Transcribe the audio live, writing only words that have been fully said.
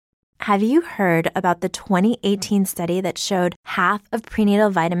Have you heard about the 2018 study that showed half of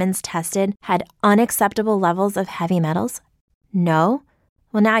prenatal vitamins tested had unacceptable levels of heavy metals? No?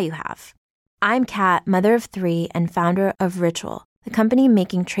 Well, now you have. I'm Kat, mother of 3 and founder of Ritual, the company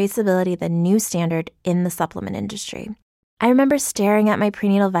making traceability the new standard in the supplement industry. I remember staring at my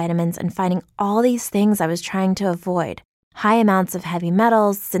prenatal vitamins and finding all these things I was trying to avoid. High amounts of heavy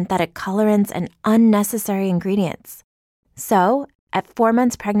metals, synthetic colorants, and unnecessary ingredients. So, at 4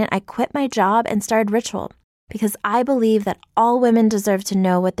 months pregnant, I quit my job and started Ritual because I believe that all women deserve to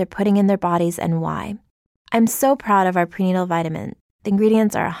know what they're putting in their bodies and why. I'm so proud of our prenatal vitamin. The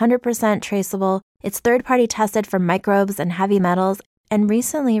ingredients are 100% traceable, it's third-party tested for microbes and heavy metals, and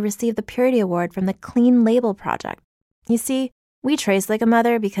recently received the Purity Award from the Clean Label Project. You see, we trace like a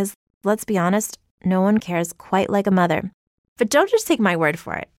mother because, let's be honest, no one cares quite like a mother. But don't just take my word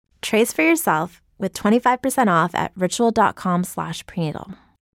for it. Trace for yourself with 25% off at ritual.com/prenatal.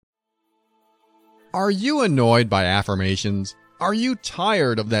 Are you annoyed by affirmations? Are you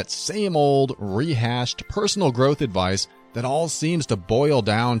tired of that same old, rehashed personal growth advice that all seems to boil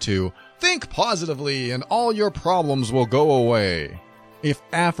down to, think positively and all your problems will go away? If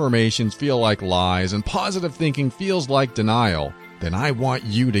affirmations feel like lies and positive thinking feels like denial, then I want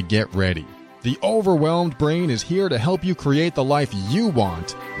you to get ready. The overwhelmed brain is here to help you create the life you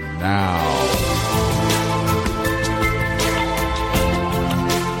want now.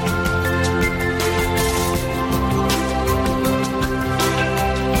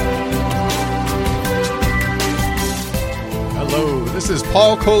 This is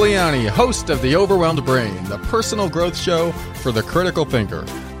Paul Coliani, host of The Overwhelmed Brain, the personal growth show for the critical thinker.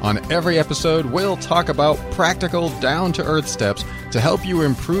 On every episode, we'll talk about practical, down-to-earth steps to help you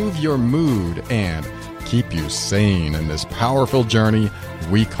improve your mood and keep you sane in this powerful journey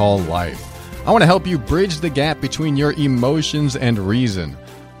we call life. I want to help you bridge the gap between your emotions and reason,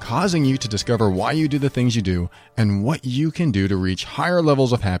 causing you to discover why you do the things you do and what you can do to reach higher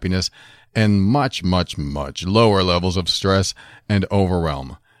levels of happiness and much, much, much lower levels of stress and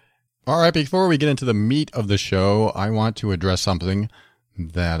overwhelm. All right, before we get into the meat of the show, I want to address something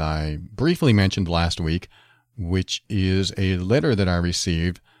that I briefly mentioned last week, which is a letter that I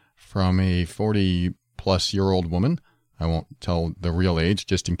received from a 40-plus-year-old woman. I won't tell the real age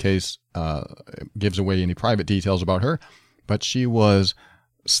just in case it gives away any private details about her, but she was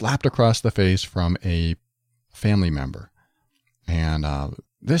slapped across the face from a family member. And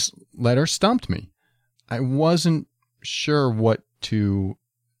this letter stumped me. I wasn't sure what to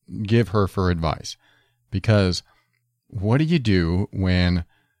give her for advice, because what do you do when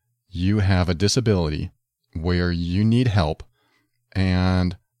you have a disability where you need help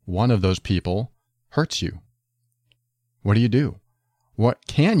and one of those people hurts you? What do? What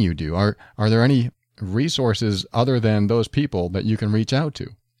can you do? Are there any resources other than those people that you can reach out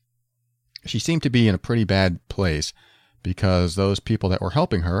to? She seemed to be in a pretty bad place because those people that were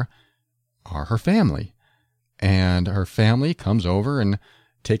helping her are her family. And her family comes over and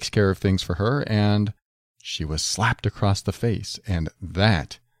takes care of things for her, and she was slapped across the face. And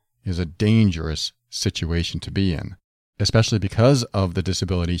that is a dangerous situation to be in, especially because of the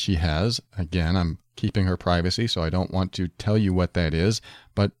disability she has. Again, I'm keeping her privacy, so I don't want to tell you what that is,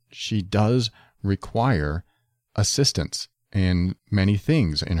 but she does require assistance in many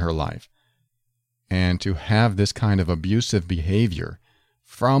things in her life. And to have this kind of abusive behavior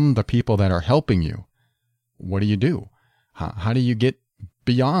from the people that are helping you, what do? How do you get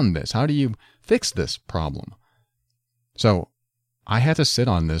beyond this? How do you fix this problem? So I had to sit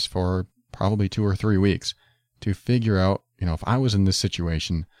on this for probably 2 or 3 weeks to figure out, if I was in this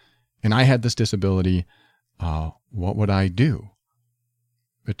situation and I had this disability, what would I do?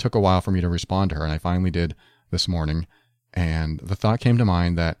 It took a while for me to respond to her, and I finally did this morning. And the thought came to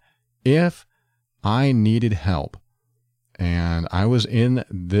mind that if I needed help and I was in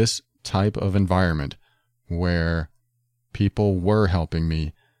this type of environment where people were helping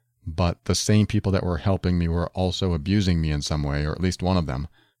me, but the same people that were helping me were also abusing me in some way, or at least one of them,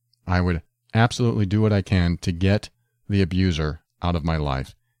 I would absolutely do what I can to get the abuser out of my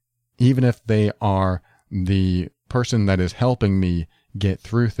life, even if they are the person that is helping me get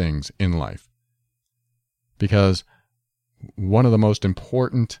through things in life. Because one of the most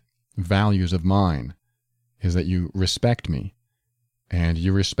important values of mine is that you respect me, and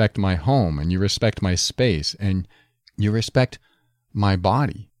you respect my home, and you respect my space, and you respect my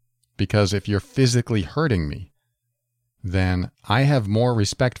body. Because if you're physically hurting me, then I have more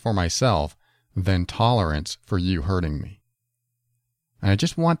respect for myself than tolerance for you hurting me. And I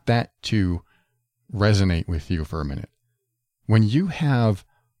just want that to resonate with you for a minute. When you have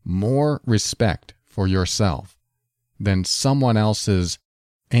more respect for yourself than someone else's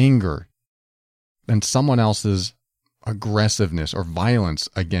anger and someone else's aggressiveness or violence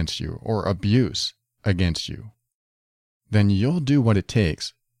against you or abuse against you, then you'll do what it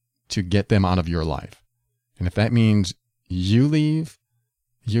takes to get them out of your life. And if that means you leave,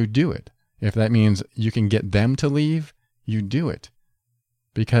 you do it. If that means you can get them to leave, you do it.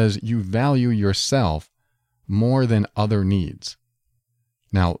 Because you value yourself more than other needs.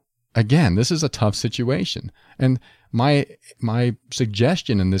 Now, again, this is a tough situation. And my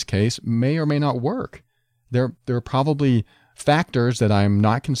suggestion in this case may or may not work. There are probably factors that I'm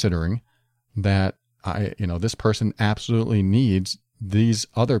not considering that this person absolutely needs these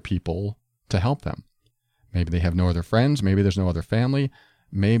other people to help them. Maybe they have no other friends. Maybe there's no other family.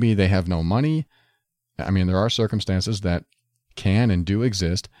 Maybe they have no money. I mean, there are circumstances that can and do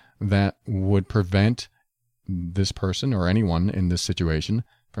exist that would prevent this person or anyone in this situation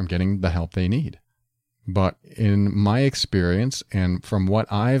from getting the help they need. But in my experience and from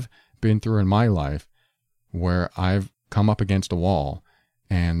what I've been through in my life, where I've come up against a wall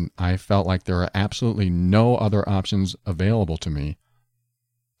and I felt like there are absolutely no other options available to me,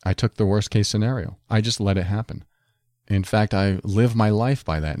 I took the worst case scenario. I just let it happen. In fact, I live my life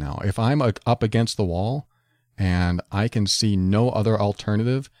by that now. If I'm up against the wall and I can see no other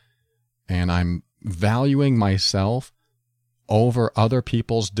alternative and I'm valuing myself over other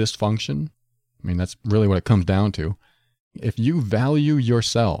people's dysfunction, I mean, that's really what it comes down to. If you value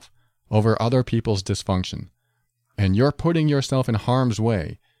yourself over other people's dysfunction and you're putting yourself in harm's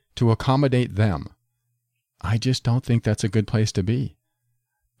way to accommodate them, I just don't think that's a good place to be.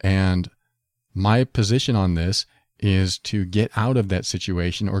 And my position on this is to get out of that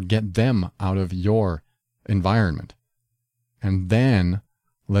situation or get them out of your environment and then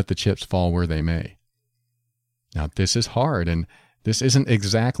let the chips fall where they may. Now, this is hard, and this isn't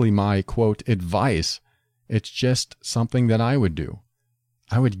exactly my, quote, advice. It's just something that I would do.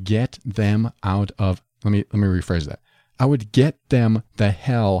 I would get them out of, let me rephrase that. I would get them the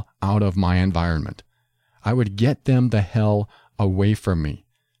hell out of my environment. I would get them the hell away from me.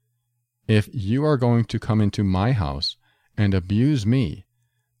 If you are going to come into my house and abuse me,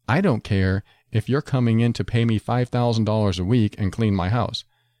 I don't care if you're coming in to pay me $5,000 a week and clean my house.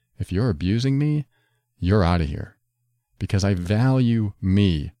 If you're abusing me, you're out of here. Because I value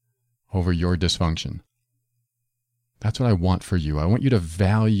me over your dysfunction. That's what I want for you. I want you to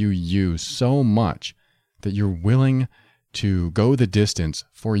value you so much that you're willing to go the distance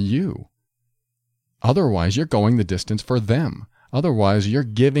for you. Otherwise, you're going the distance for them. Otherwise, you're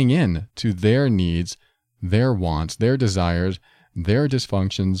giving in to their needs, their wants, their desires, their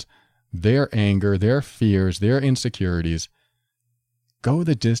dysfunctions, their anger, their fears, their insecurities. Go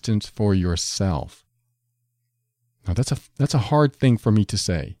the distance for yourself. Now, that's a hard thing for me to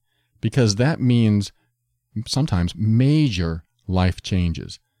say, because that means sometimes major life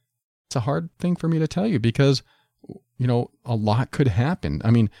changes. It's a hard thing for me to tell you because, a lot could happen.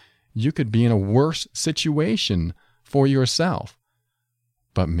 I mean, you could be in a worse situation for yourself,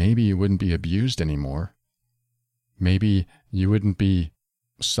 but maybe you wouldn't be abused anymore. Maybe you wouldn't be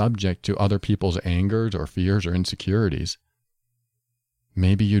subject to other people's angers or fears or insecurities.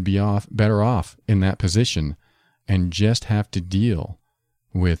 Maybe you'd be better off in that position and just have to deal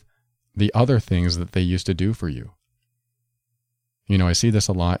with the other things that they used to do for you. I see this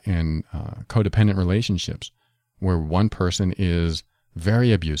a lot in codependent relationships where one person is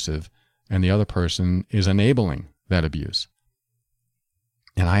very abusive and the other person is enabling that abuse.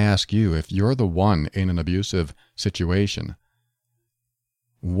 And I ask you, if you're the one in an abusive situation,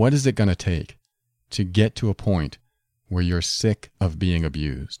 what is it going to take to get to a point where you're sick of being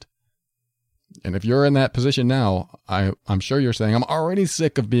abused? And if you're in that position now, I'm sure you're saying, I'm already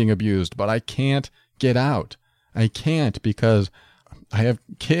sick of being abused, but I can't get out. I can't because I have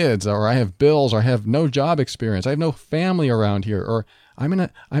kids, or I have bills, or I have no job experience. I have no family around here, or I'm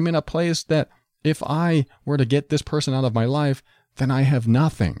in a place that if I were to get this person out of my life, then I have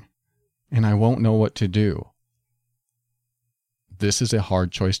nothing and I won't know what to do. This is a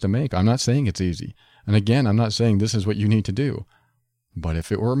hard choice to make. I'm not saying it's easy. And again, I'm not saying this is what you need to do. But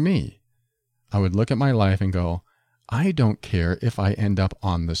if it were me, I would look at my life and go, I don't care if I end up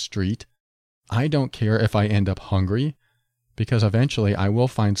on the street. I don't care if I end up hungry, because eventually I will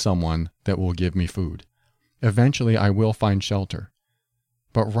find someone that will give me food. Eventually I will find shelter.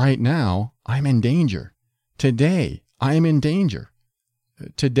 But right now, I'm in danger. Today, I am in danger.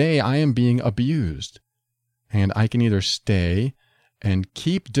 Today, I am being abused. And I can either stay and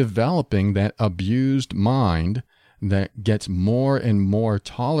keep developing that abused mind that gets more and more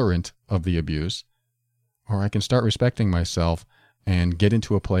tolerant of the abuse, or I can start respecting myself and get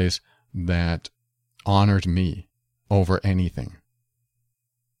into a place that honors me over anything.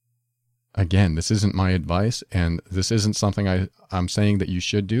 again, this isn't my advice, and this isn't something I'm saying that you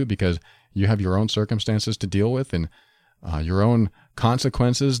should do, because you have your own circumstances to deal with and your own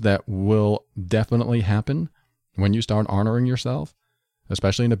consequences that will definitely happen when you start honoring yourself,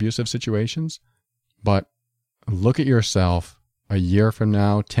 especially in abusive situations. But look at yourself a year from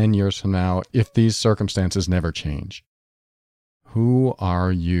now, 10 years from now, if these circumstances never change. Who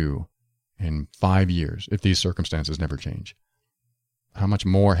are you in 5 years if these circumstances never change? How much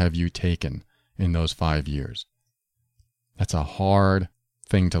more have you taken in those 5 years? That's a hard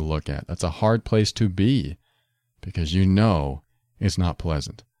thing to look at. That's a hard place to be, because you know it's not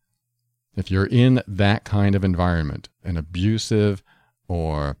pleasant. If you're in that kind of environment, an abusive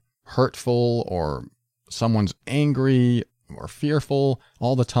or hurtful, or someone's angry or fearful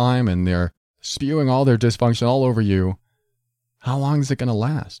all the time and they're spewing all their dysfunction all over you, how long is it going to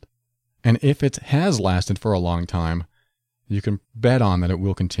last? And if it has lasted for a long time, you can bet on that it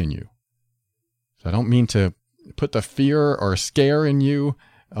will continue. So I don't mean to put the fear or scare in you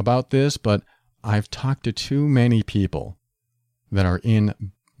about this, but I've talked to too many people that are in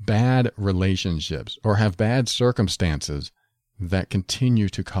bad relationships or have bad circumstances that continue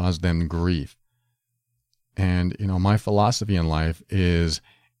to cause them grief. And, my philosophy in life is,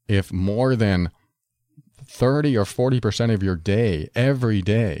 if more than 30 or 40% of your day, every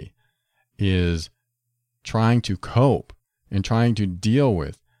day, is trying to cope and trying to deal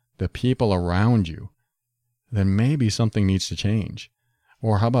with the people around you, then maybe something needs to change.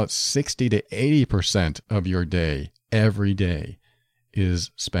 Or how about 60 to 80% of your day, every day,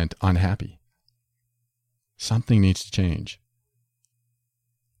 is spent unhappy? Something needs to change.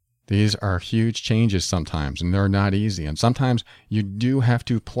 These are huge changes sometimes, and they're not easy. And sometimes you do have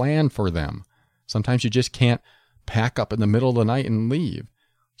to plan for them. Sometimes you just can't pack up in the middle of the night and leave.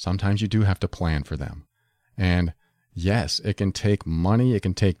 Sometimes you do have to plan for them. And yes, it can take money, it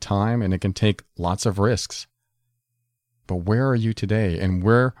can take time, and it can take lots of risks. But where are you today, and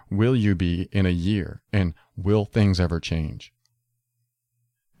where will you be in a year? And will things ever change?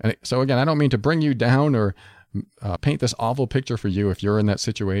 And so again, I don't mean to bring you down or paint this awful picture for you if you're in that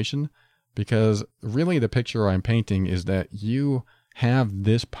situation, because really the picture I'm painting is that you have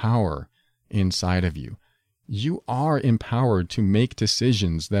this power inside of you. You are empowered to make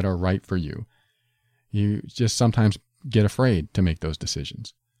decisions that are right for you. You just sometimes get afraid to make those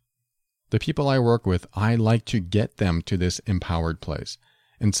decisions. The people I work with, I like to get them to this empowered place.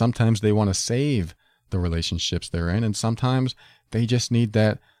 And sometimes they want to save the relationships they're in, and sometimes they just need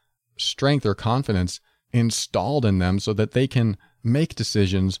that strength or confidence installed in them so that they can make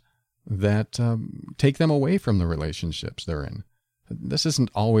decisions that take them away from the relationships they're in. This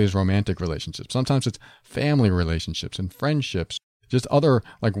isn't always romantic relationships. Sometimes it's family relationships and friendships, just other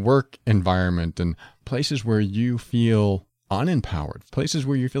like work environment and places where you feel unempowered, places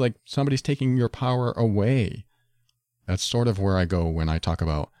where you feel like somebody's taking your power away. That's sort of where I go when I talk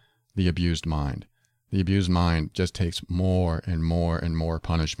about the abused mind. The abused mind just takes more and more and more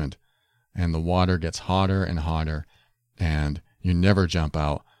punishment, and the water gets hotter and hotter, and you never jump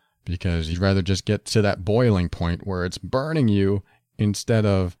out because you'd rather just get to that boiling point where it's burning you instead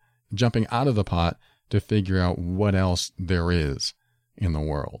of jumping out of the pot to figure out what else there is in the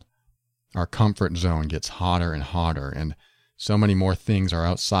world. Our comfort zone gets hotter and hotter, and so many more things are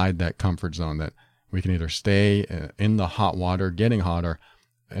outside that comfort zone that we can either stay in the hot water, getting hotter,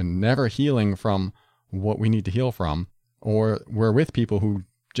 and never healing from what we need to heal from, or we're with people who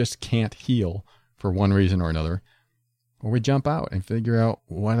just can't heal for one reason or another, or we jump out and figure out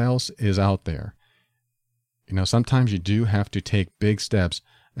what else is out there. Sometimes you do have to take big steps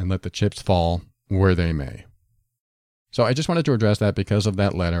and let the chips fall where they may. So I just wanted to address that because of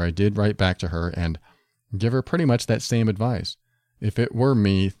that letter. I did write back to her and give her pretty much that same advice. If it were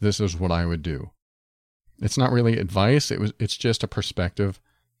me, this is what I would do. It's not really advice. It's just a perspective.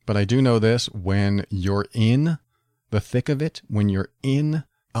 But I do know this: when you're in the thick of it, when you're in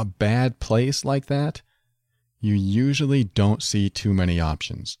a bad place like that, you usually don't see too many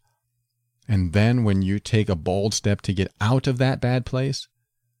options. And then when you take a bold step to get out of that bad place,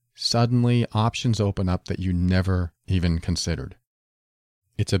 suddenly options open up that you never even considered.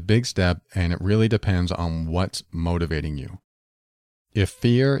 It's a big step, and it really depends on what's motivating you. If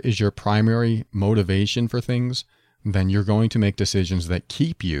fear is your primary motivation for things, then you're going to make decisions that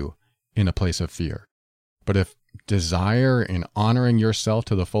keep you in a place of fear. But if desire and honoring yourself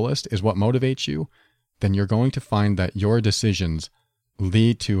to the fullest is what motivates you, then you're going to find that your decisions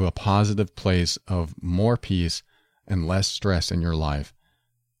lead to a positive place of more peace and less stress in your life,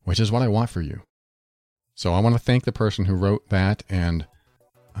 which is what I want for you. So I want to thank the person who wrote that, and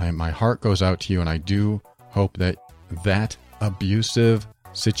my heart goes out to you, and I do hope that that abusive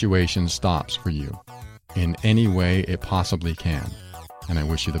situation stops for you in any way it possibly can. And I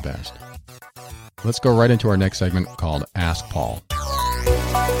wish you the best. Let's go right into our next segment called Ask Paul.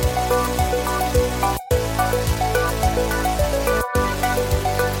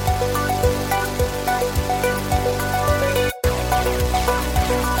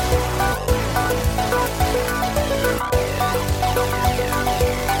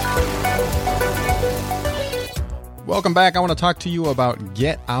 Welcome back. I want to talk to you about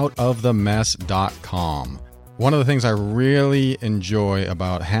getoutofthemess.com. One of the things I really enjoy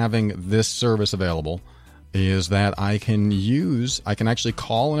about having this service available is that I can actually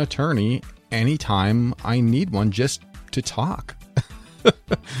call an attorney anytime I need one just to talk.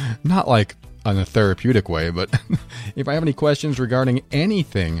 Not like in a therapeutic way, but if I have any questions regarding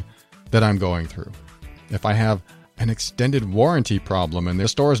anything that I'm going through, if I have an extended warranty problem and their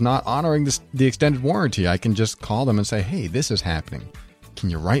store is not honoring the extended warranty, I can just call them and say, hey, this is happening. Can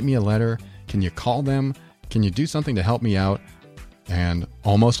you write me a letter? Can you call them? Can you do something to help me out? And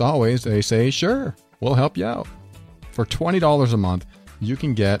almost always they say, sure, we'll help you out. For $20 a month, you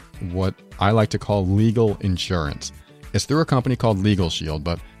can get what I like to call legal insurance. It's through a company called Legal Shield,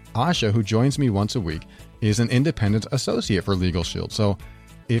 but Asha, who joins me once a week, is an independent associate for Legal Shield. So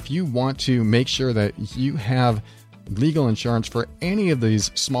if you want to make sure that you have legal insurance for any of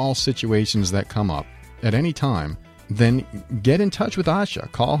these small situations that come up at any time, then get in touch with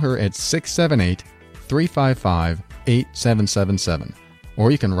Asha. Call her at 678-355-8777.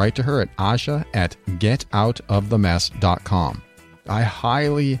 Or you can write to her at asha@getoutofthemess.com. I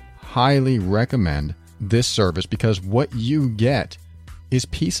highly, highly recommend this service because what you get is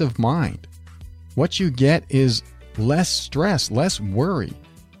peace of mind. What you get is less stress, less worry.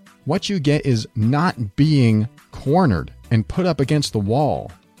 What you get is not being cornered and put up against the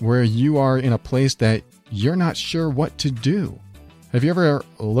wall where you are in a place that you're not sure what to do. Have you ever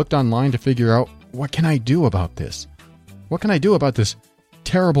looked online to figure out, what can I do about this? What can I do about this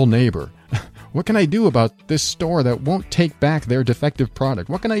terrible neighbor? What can I do about this store that won't take back their defective product?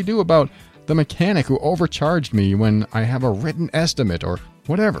 What can I do about the mechanic who overcharged me when I have a written estimate or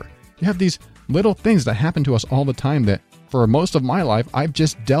whatever? You have these little things that happen to us all the time that for most of my life, I've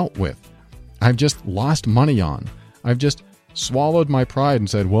just dealt with. I've just lost money on. I've just swallowed my pride and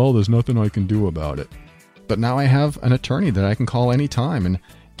said, well, there's nothing I can do about it. But now I have an attorney that I can call anytime and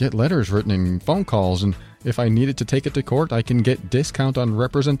get letters written and phone calls. And if I needed to take it to court, I can get discount on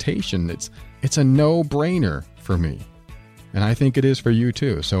representation. It's a no-brainer for me. And I think it is for you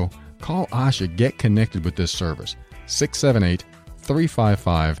too. So call Asha, get connected with this service.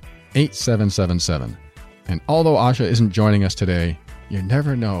 678-355-8777. And although Asha isn't joining us today, you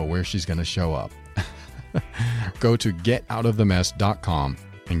never know where she's going to show up. Go to getoutofthemess.com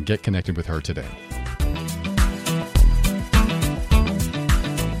and get connected with her today.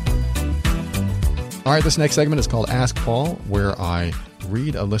 All right, this next segment is called Ask Paul, where I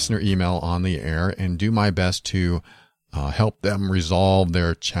read a listener email on the air and do my best to help them resolve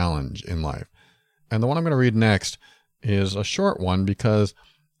their challenge in life. And the one I'm going to read next is a short one because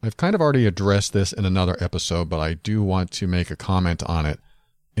I've kind of already addressed this in another episode, but I do want to make a comment on it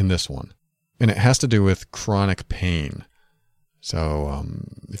in this one. And it has to do with chronic pain. So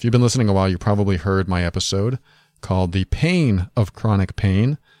if you've been listening a while, you probably heard my episode called The Pain of Chronic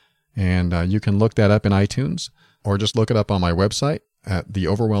Pain. And you can look that up in iTunes or just look it up on my website at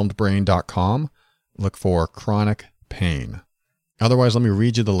theoverwhelmedbrain.com. Look for chronic pain. Otherwise, let me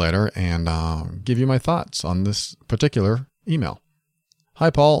read you the letter and give you my thoughts on this particular email. Hi,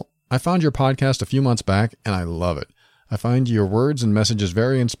 Paul. I found your podcast a few months back, and I love it. I find your words and messages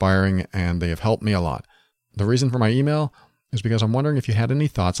very inspiring, and they have helped me a lot. The reason for my email is because I'm wondering if you had any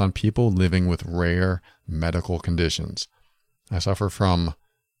thoughts on people living with rare medical conditions. I suffer from,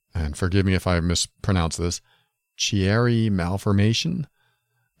 and forgive me if I mispronounce this, Chiari malformation,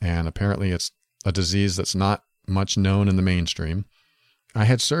 and apparently it's a disease that's not much known in the mainstream. I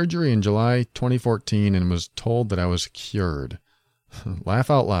had surgery in July 2014 and was told that I was cured. Laugh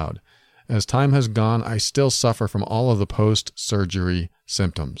out loud. As time has gone, I still suffer from all of the post-surgery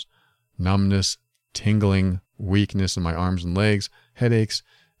symptoms. Numbness, tingling, weakness in my arms and legs, headaches,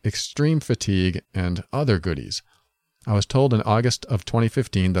 extreme fatigue, and other goodies. I was told in August of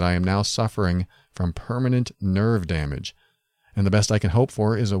 2015 that I am now suffering from permanent nerve damage, and the best I can hope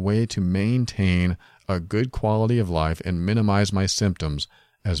for is a way to maintain a good quality of life and minimize my symptoms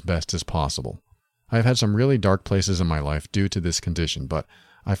as best as possible. I have had some really dark places in my life due to this condition, but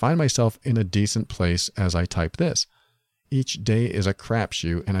I find myself in a decent place as I type this. Each day is a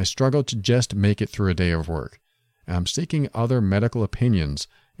crapshoot, and I struggle to just make it through a day of work. And I'm seeking other medical opinions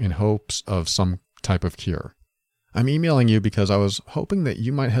in hopes of some type of cure. I'm emailing you because I was hoping that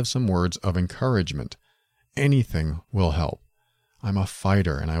you might have some words of encouragement. Anything will help. I'm a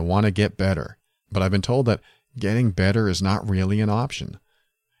fighter and I want to get better, but I've been told that getting better is not really an option.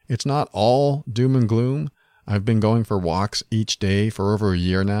 It's not all doom and gloom. I've been going for walks each day for over a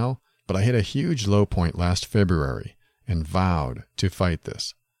year now, but I hit a huge low point last February and vowed to fight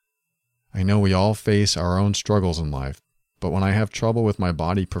this. I know we all face our own struggles in life, but when I have trouble with my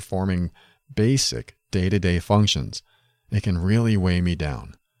body performing basic day-to-day functions, it can really weigh me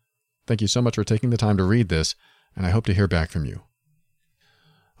down. Thank you so much for taking the time to read this, and I hope to hear back from you.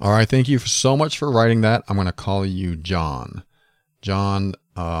 All right, thank you so much for writing that. I'm going to call you John. John,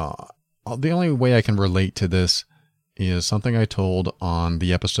 the only way I can relate to this is something I told on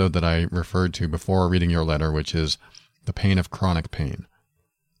the episode that I referred to before reading your letter, which is the pain of chronic pain.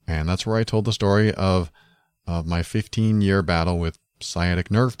 And that's where I told the story of my 15-year battle with sciatic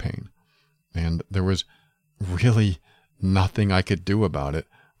nerve pain. And there was really nothing I could do about it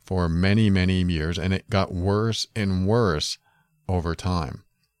for many, many years, and it got worse and worse over time.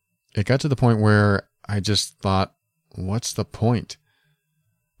 It got to the point where I just thought, what's the point?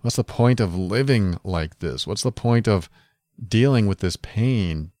 What's the point of living like this? What's the point of dealing with this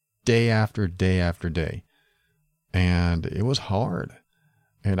pain day after day after day? And it was hard.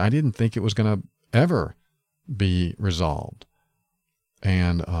 And I didn't think it was going to ever be resolved.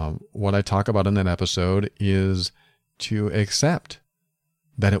 And what I talk about in that episode is to accept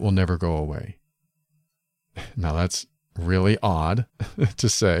that it will never go away. Now, that's really odd to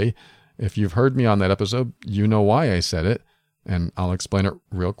say. If you've heard me on that episode, you know why I said it, and I'll explain it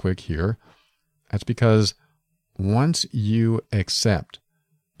real quick here. That's because once you accept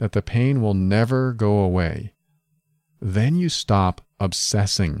that the pain will never go away, then you stop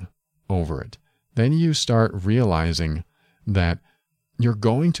obsessing over it. Then you start realizing that you're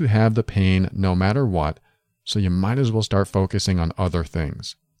going to have the pain no matter what, so you might as well start focusing on other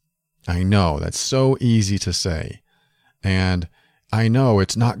things. I know that's so easy to say, and I know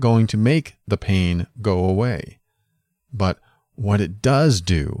it's not going to make the pain go away. But what it does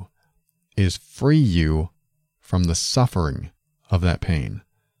do is free you from the suffering of that pain.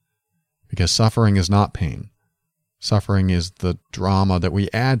 Because suffering is not pain. Suffering is the drama that we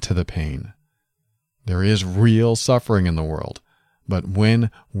add to the pain. There is real suffering in the world. But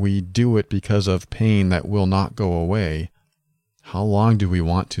when we do it because of pain that will not go away, how long do we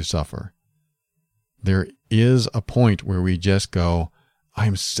want to suffer? There is a point where we just go,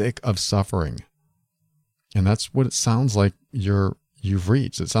 I'm sick of suffering. And that's what it sounds like you've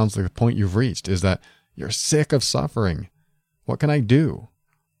reached. It sounds like the point you've reached is that you're sick of suffering. What can I do?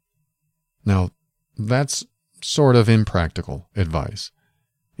 Now, that's sort of impractical advice.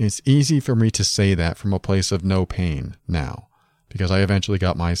 It's easy for me to say that from a place of no pain now, because I eventually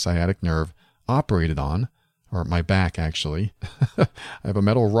got my sciatic nerve operated on, or my back actually. I have a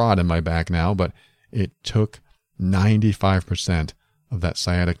metal rod in my back now, but it took 95% of that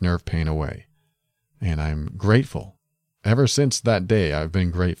sciatic nerve pain away. And I'm grateful. Ever since that day, I've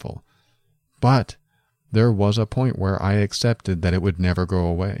been grateful. But there was a point where I accepted that it would never go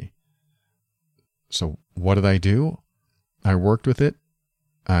away. So what did I do? I worked with it.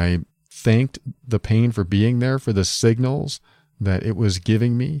 I thanked the pain for being there, for the signals that it was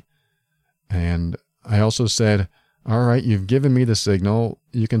giving me. And I also said, all right, you've given me the signal.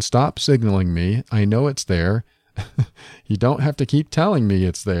 You can stop signaling me. I know it's there. You don't have to keep telling me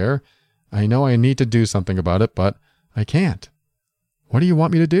it's there. I know I need to do something about it, but I can't. What do you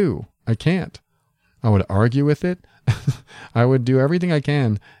want me to do? I can't. I would argue with it. I would do everything I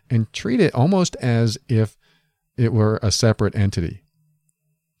can and treat it almost as if it were a separate entity.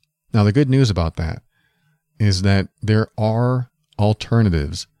 Now, the good news about that is that there are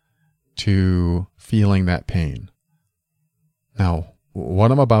alternatives to feeling that pain. Now,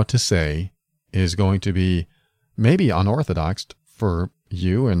 what I'm about to say is going to be maybe unorthodox for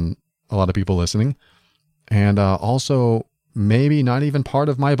you and a lot of people listening, and also maybe not even part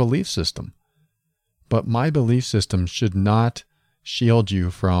of my belief system. But my belief system should not shield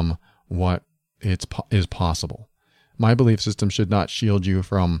you from what is possible. My belief system should not shield you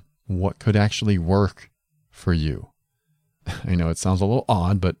from what could actually work for you. I know it sounds a little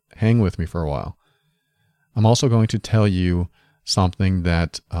odd, but hang with me for a while. I'm also going to tell you something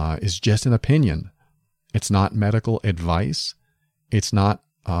that is just an opinion. It's not medical advice. It's not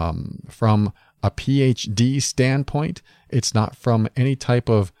from a PhD standpoint. It's not from any type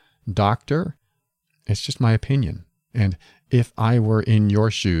of doctor. It's just my opinion. And if I were in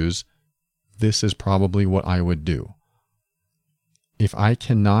your shoes, this is probably what I would do. If I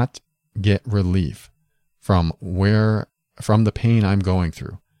cannot get relief from the pain I'm going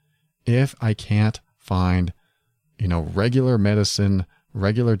through, if I can't find regular medicine,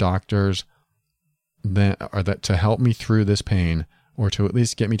 regular doctors that to help me through this pain, or to at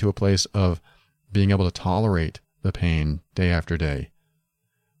least get me to a place of being able to tolerate the pain day after day,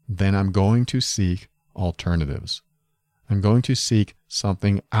 then I'm going to seek alternatives. I'm going to seek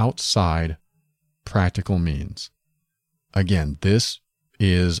something outside practical means. Again, this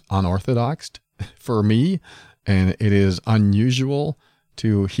is unorthodox for me, and it is unusual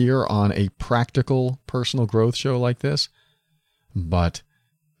to hear on a practical personal growth show like this, but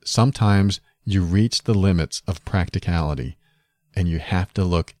sometimes you reach the limits of practicality and you have to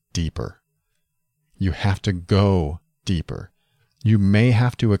look deeper. You have to go deeper. You may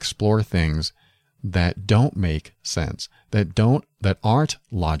have to explore things that don't make sense, that aren't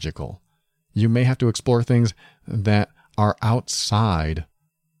logical. You may have to explore things that are outside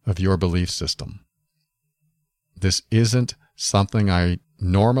of your belief system. This isn't something I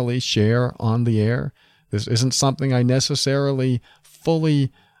normally share on the air. This isn't something I necessarily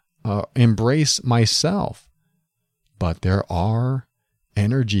fully embrace myself. But there are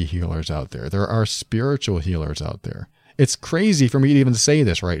energy healers out there. There are spiritual healers out there. It's crazy for me to even say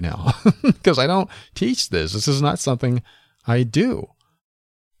this right now because I don't teach this. This is not something I do.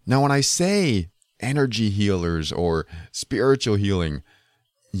 Now, when I say energy healers or spiritual healing,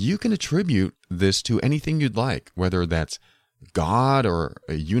 you can attribute this to anything you'd like, whether that's God or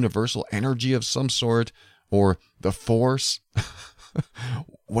a universal energy of some sort or the force,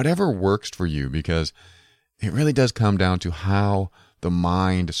 whatever works for you, because it really does come down to how the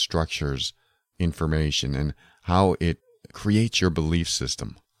mind structures information and how it creates your belief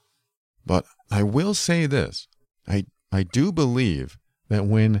system. But I will say this, I do believe that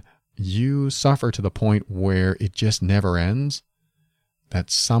when you suffer to the point where it just never ends, that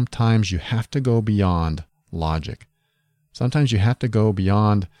sometimes you have to go beyond logic. Sometimes you have to go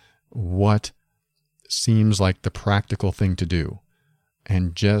beyond what seems like the practical thing to do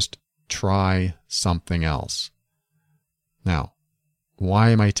and just try something else. Now, why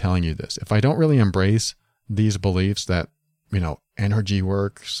am I telling you this? If I don't really embrace these beliefs that, energy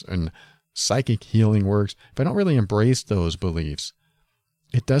works and psychic healing works, if I don't really embrace those beliefs,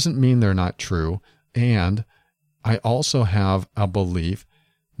 it doesn't mean they're not true. And I also have a belief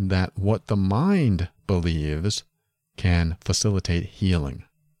that what the mind believes can facilitate healing.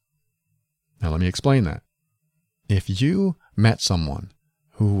 Now, let me explain that. If you met someone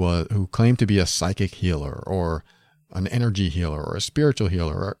who claimed to be a psychic healer or an energy healer or a spiritual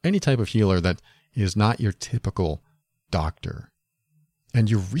healer or any type of healer that is not your typical doctor, and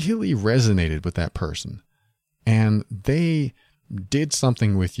you really resonated with that person, and they did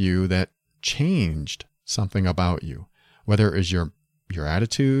something with you that changed something about you, whether it is your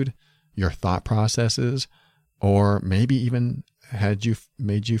attitude, your thought processes, or maybe even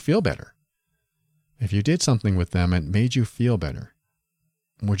made you feel better. If you did something with them and made you feel better,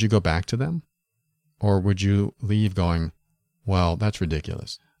 would you go back to them? Or would you leave going, well, that's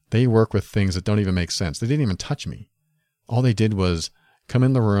ridiculous. They work with things that don't even make sense. They didn't even touch me. All they did was come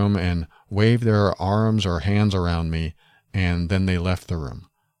in the room and wave their arms or hands around me, and then they left the room.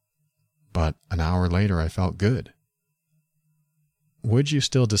 But an hour later, I felt good. Would you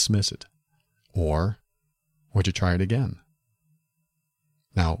still dismiss it? Or would you try it again?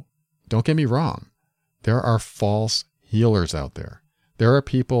 Now, don't get me wrong. There are false healers out there. There are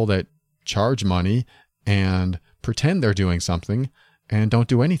people that charge money and pretend they're doing something and don't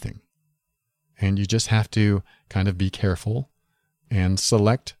do anything. And you just have to kind of be careful and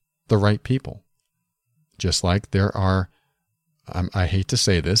select the right people. Just like there are, I hate to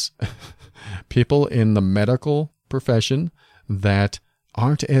say this, people in the medical profession that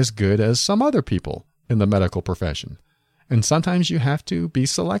aren't as good as some other people in the medical profession. And sometimes you have to be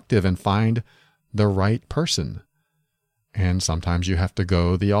selective and find the right person. And sometimes you have to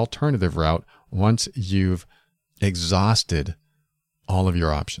go the alternative route once you've exhausted all of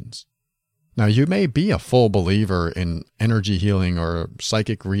your options. Now, you may be a full believer in energy healing or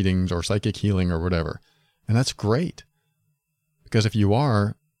psychic readings or psychic healing or whatever. And that's great. Because if you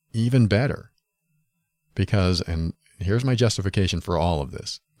are, even better. Because, and here's my justification for all of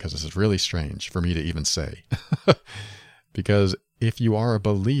this, because this is really strange for me to even say. Because if you are a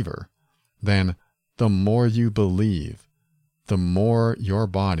believer, then the more you believe, the more your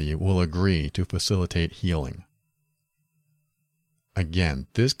body will agree to facilitate healing. Again,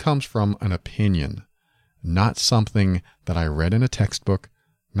 this comes from an opinion, not something that I read in a textbook,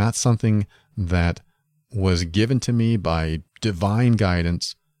 not something that was given to me by divine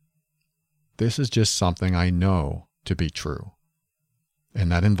guidance. This is just something I know to be true.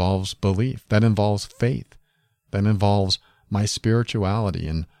 And that involves belief. That involves faith. That involves my spirituality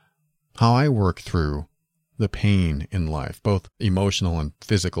and how I work through the pain in life, both emotional and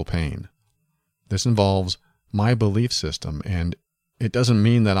physical pain. This involves my belief system, and it doesn't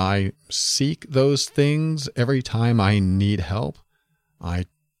mean that I seek those things every time I need help. I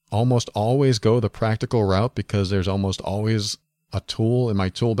almost always go the practical route because there's almost always a tool in my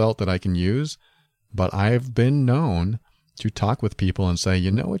tool belt that I can use. But I've been known to talk with people and say,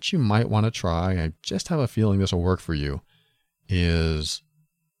 you know what you might want to try? I just have a feeling this will work for you. Is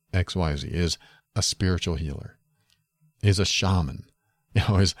XYZ, is a spiritual healer, is a shaman,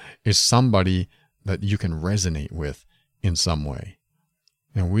 is somebody that you can resonate with in some way.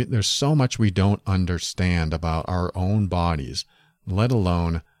 And there's so much we don't understand about our own bodies, let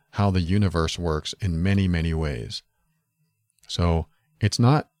alone how the universe works in many, many ways. So it's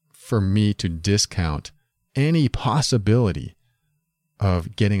not for me to discount any possibility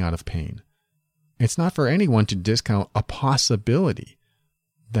of getting out of pain. It's not for anyone to discount a possibility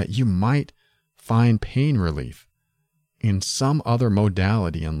that you might find pain relief in some other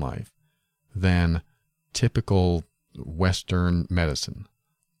modality in life than typical Western medicine.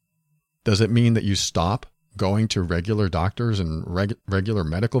 Does it mean that you stop going to regular doctors and regular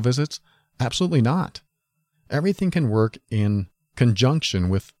medical visits? Absolutely not. Everything can work in conjunction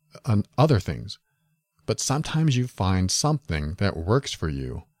with other things. But sometimes you find something that works for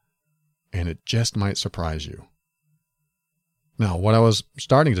you, and it just might surprise you. Now, what I was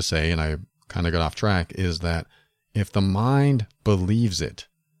starting to say, and I kind of got off track, is that if the mind believes it,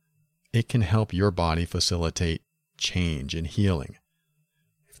 it can help your body facilitate change and healing.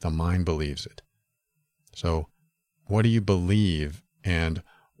 If the mind believes it. So, what do you believe, and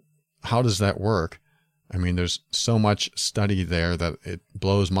how does that work? I mean, there's so much study there that it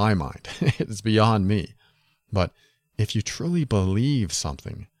blows my mind. It's beyond me. But if you truly believe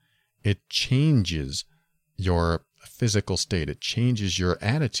something, it changes your physical state. It changes your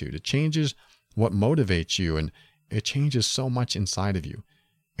attitude. It changes what motivates you, and it changes so much inside of you.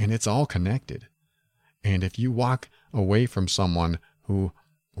 And it's all connected. And if you walk away from someone who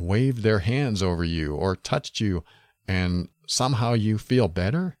waved their hands over you or touched you and somehow you feel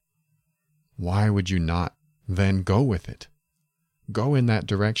better, why would you not then go with it? Go in that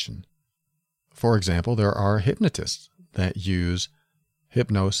direction. For example, there are hypnotists that use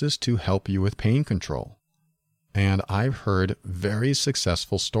hypnosis to help you with pain control. And I've heard very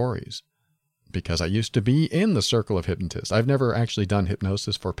successful stories because I used to be in the circle of hypnotists. I've never actually done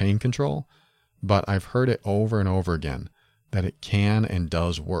hypnosis for pain control, but I've heard it over and over again that it can and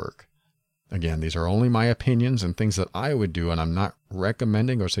does work. Again, these are only my opinions and things that I would do, and I'm not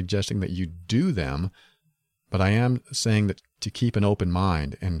recommending or suggesting that you do them, but I am saying that to keep an open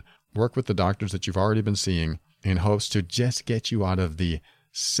mind and work with the doctors that you've already been seeing in hopes to just get you out of the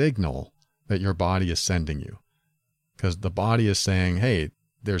signal that your body is sending you. Because the body is saying, hey,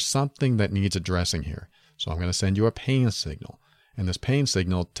 there's something that needs addressing here. So I'm going to send you a pain signal. And this pain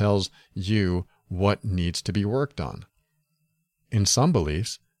signal tells you what needs to be worked on. In some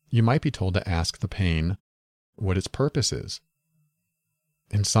beliefs, you might be told to ask the pain what its purpose is.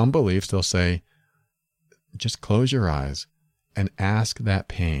 In some beliefs, they'll say, just close your eyes and ask that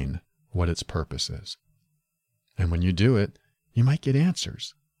pain what its purpose is. And when you do it, you might get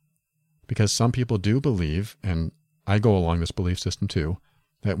answers. Because some people do believe, and I go along this belief system too,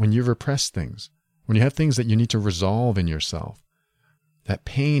 that when you repress things, when you have things that you need to resolve in yourself, that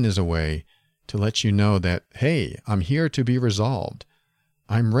pain is a way to let you know that, hey, I'm here to be resolved.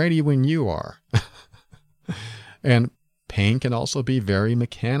 I'm ready when you are. And pain can also be very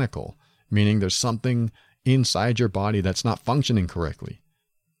mechanical, meaning there's something inside your body that's not functioning correctly.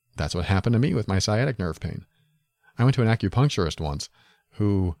 That's what happened to me with my sciatic nerve pain. I went to an acupuncturist once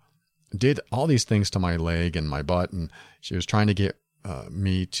who did all these things to my leg and my butt, and she was trying to get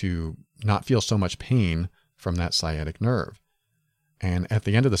me to not feel so much pain from that sciatic nerve. And at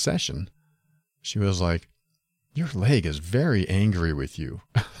the end of the session, she was like, your leg is very angry with you.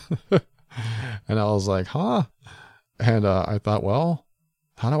 And I was like, huh? And I thought, well,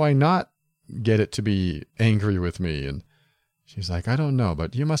 how do I not get it to be angry with me? And she's like, I don't know,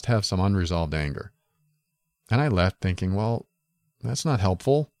 but you must have some unresolved anger. And I left thinking, well, that's not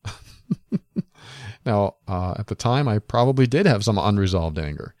helpful. Now, at the time, I probably did have some unresolved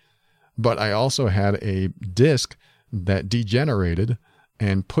anger, but I also had a disc that degenerated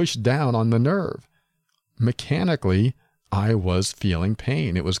and pushed down on the nerve. Mechanically, I was feeling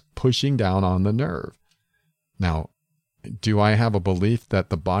pain. It was pushing down on the nerve. Now, do I have a belief that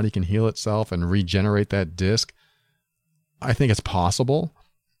the body can heal itself and regenerate that disc? I think it's possible,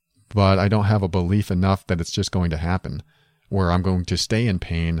 but I don't have a belief enough that it's just going to happen, where I'm going to stay in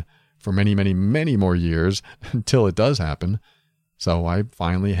pain for many, many, many more years until it does happen. So I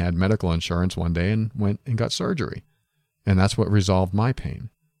finally had medical insurance one day and went and got surgery. And that's what resolved my pain.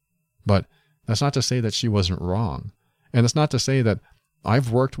 But that's not to say that she wasn't wrong. And it's not to say that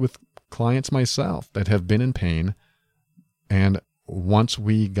I've worked with clients myself that have been in pain. And once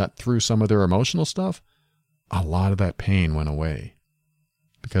we got through some of their emotional stuff, a lot of that pain went away.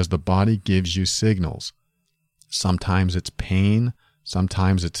 Because the body gives you signals. Sometimes it's pain.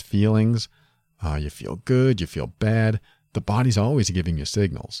 Sometimes it's feelings. You feel good. You feel bad. The body's always giving you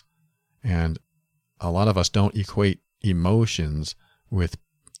signals. And a lot of us don't equate emotions with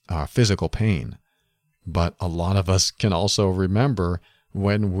physical pain. But a lot of us can also remember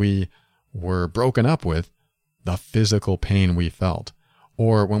when we were broken up with, the physical pain we felt.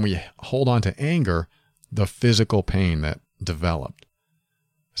 Or when we hold on to anger, the physical pain that developed.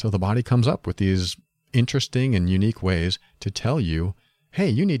 So the body comes up with these interesting and unique ways to tell you, hey,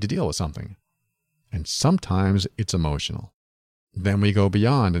 you need to deal with something. And sometimes it's emotional. Then we go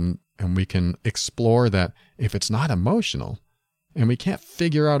beyond and we can explore that if it's not emotional and we can't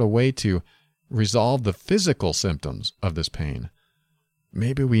figure out a way to resolve the physical symptoms of this pain,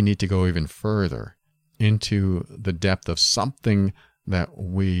 maybe we need to go even further into the depth of something that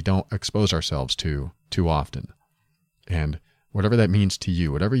we don't expose ourselves to too often. And whatever that means to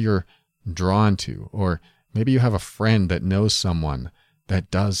you, whatever you're drawn to, or maybe you have a friend that knows someone that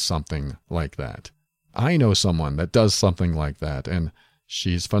does something like that. I know someone that does something like that, and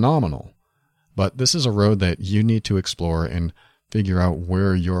she's phenomenal. But this is a road that you need to explore and figure out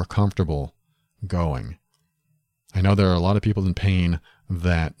where you're comfortable going. I know there are a lot of people in pain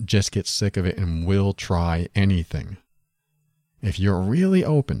that just get sick of it and will try anything. If you're really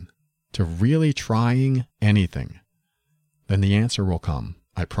open to really trying anything, then the answer will come,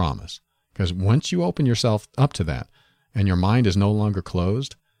 I promise. Because once you open yourself up to that and your mind is no longer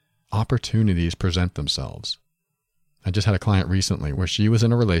closed, opportunities present themselves. I just had a client recently where she was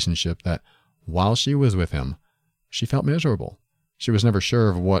in a relationship that while she was with him, she felt miserable. She was never sure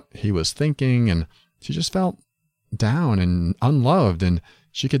of what he was thinking, and she just felt down and unloved, and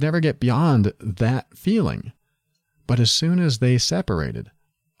she could never get beyond that feeling. But as soon as they separated,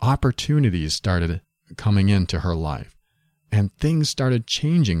 opportunities started coming into her life, and things started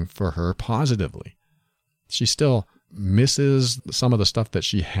changing for her positively. She still misses some of the stuff that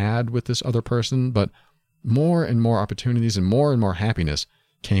she had with this other person, but more and more opportunities and more happiness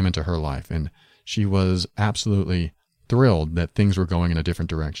came into her life, and she was absolutely thrilled that things were going in a different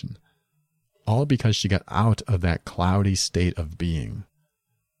direction. All because she got out of that cloudy state of being.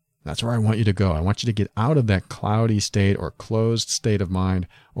 That's where I want you to go. I want you to get out of that cloudy state or closed state of mind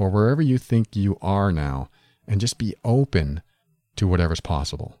or wherever you think you are now and just be open to whatever's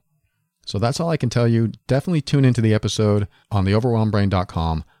possible. So that's all I can tell you. Definitely tune into the episode on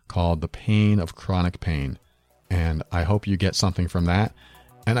theoverwhelmedbrain.com called The Pain of Chronic Pain. And I hope you get something from that.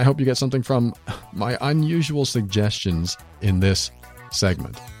 And I hope you get something from my unusual suggestions in this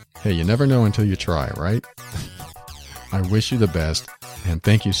segment. Hey, you never know until you try, right? I wish you the best, and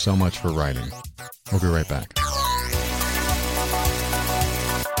thank you so much for writing. We'll be right back.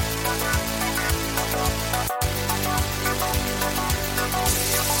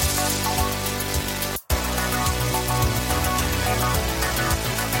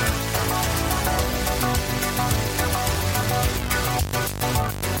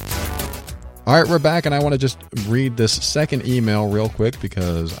 All right, we're back, and I want to just read this second email real quick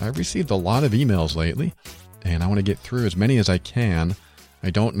because I've received a lot of emails lately, and I want to get through as many as I can.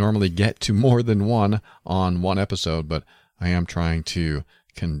 I don't normally get to more than one on one episode, but I am trying to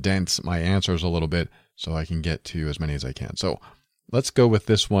condense my answers a little bit so I can get to as many as I can. So let's go with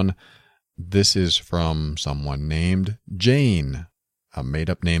this one. This is from someone named Jane, a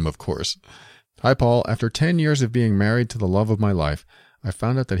made-up name, of course. Hi, Paul. After 10 years of being married to the love of my life, I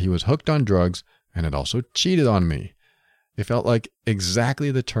found out that he was hooked on drugs and had also cheated on me. It felt like exactly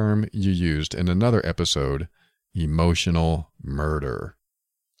the term you used in another episode, emotional murder.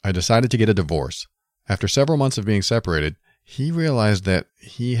 I decided to get a divorce. After several months of being separated, he realized that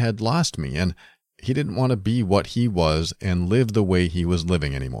he had lost me and he didn't want to be what he was and live the way he was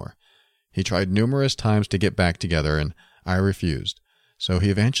living anymore. He tried numerous times to get back together and I refused. So he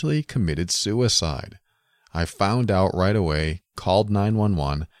eventually committed suicide. I found out right away, called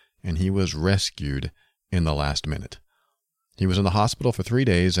 911, and he was rescued in the last minute. He was in the hospital for 3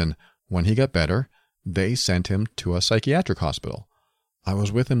 days, and when he got better, they sent him to a psychiatric hospital. I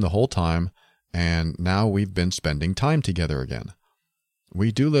was with him the whole time, and now we've been spending time together again.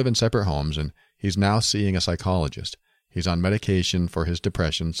 We do live in separate homes, and he's now seeing a psychologist. He's on medication for his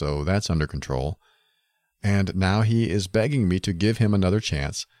depression, so that's under control. And now he is begging me to give him another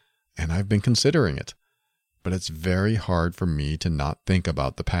chance, and I've been considering it. but it's very hard for me to not think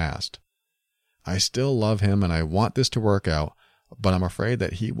about the past. I still love him and I want this to work out, but I'm afraid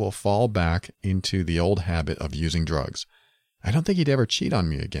that he will fall back into the old habit of using drugs. I don't think he'd ever cheat on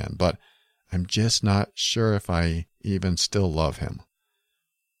me again, but I'm just not sure if I even still love him.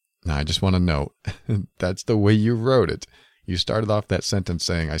 Now, I just want to note, that's the way you wrote it. You started off that sentence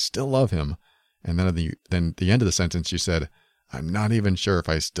saying, I still love him. And then at the end of the sentence, you said, I'm not even sure if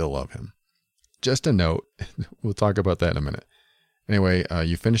I still love him. Just a note. We'll talk about that in a minute. Anyway,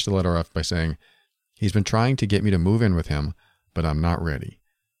 you finished the letter off by saying, he's been trying to get me to move in with him, but I'm not ready.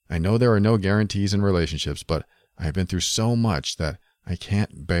 I know there are no guarantees in relationships, but I've been through so much that I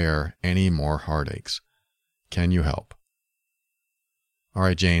can't bear any more heartaches. Can you help? All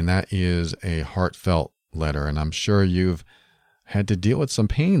right, Jane, that is a heartfelt letter, and I'm sure you've had to deal with some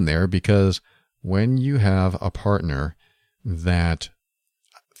pain there, because when you have a partner that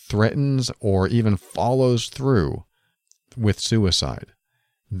threatens or even follows through with suicide,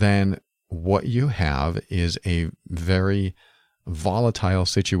 then what you have is a very volatile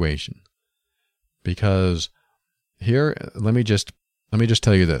situation. Because here, let me just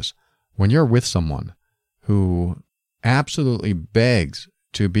tell you this. When you're with someone who absolutely begs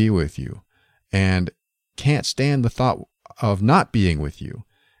to be with you and can't stand the thought of not being with you,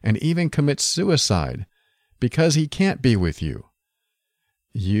 and even commits suicide because he can't be with you,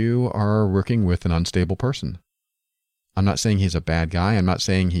 you are working with an unstable person. I'm not saying he's a bad guy. I'm not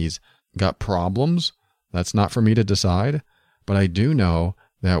saying he's got problems. That's not for me to decide. But I do know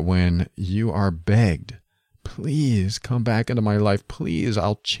that when you are begged, please come back into my life. Please,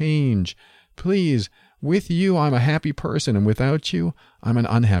 I'll change. Please, with you, I'm a happy person. And without you, I'm an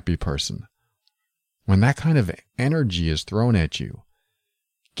unhappy person. When that kind of energy is thrown at you,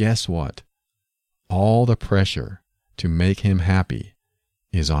 guess what? All the pressure to make him happy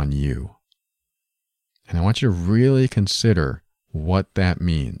is on you. And I want you to really consider what that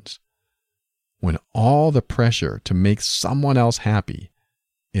means. When all the pressure to make someone else happy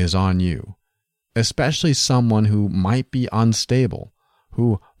is on you, especially someone who might be unstable,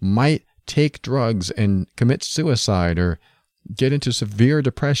 who might take drugs and commit suicide or get into severe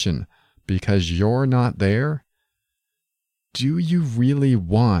depression because you're not there, do you really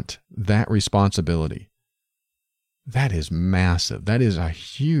want that responsibility? That is massive. That is a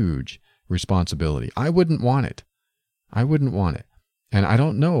huge responsibility. I wouldn't want it. I wouldn't want it. And I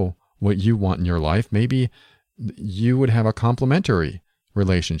don't know what you want in your life. Maybe you would have a complementary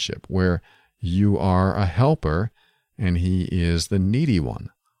relationship where you are a helper and he is the needy one.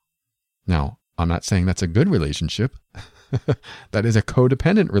 Now, I'm not saying that's a good relationship. That is a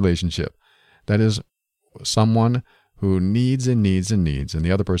codependent relationship. That is someone who needs and needs and needs, and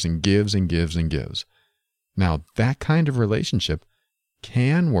the other person gives and gives and gives. Now, that kind of relationship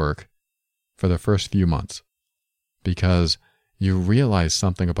can work for the first few months because you realize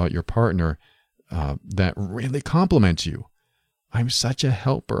something about your partner that really compliments you. I'm such a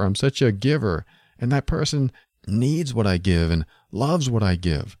helper. I'm such a giver. And that person needs what I give and loves what I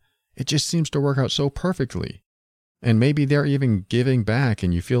give. It just seems to work out so perfectly. And maybe they're even giving back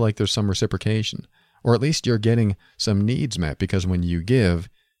and you feel like there's some reciprocation. Or at least you're getting some needs met because when you give,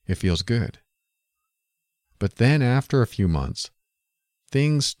 it feels good. But then after a few months,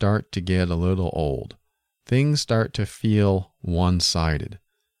 things start to get a little old. Things start to feel one-sided.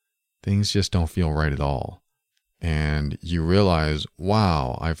 Things just don't feel right at all. And you realize,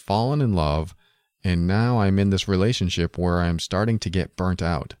 wow, I've fallen in love, and now I'm in this relationship where I'm starting to get burnt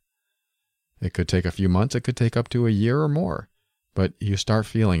out. It could take a few months, it could take up to a year or more, but you start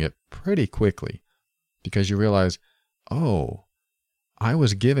feeling it pretty quickly because you realize, oh, I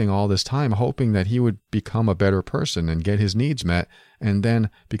was giving all this time hoping that he would become a better person and get his needs met and then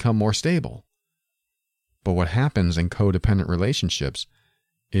become more stable. But what happens in codependent relationships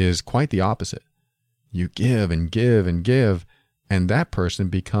is quite the opposite. You give and give and give, and that person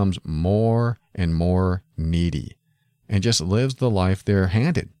becomes more and more needy and just lives the life they're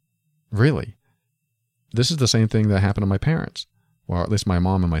handed. Really. This is the same thing that happened to my parents, or at least my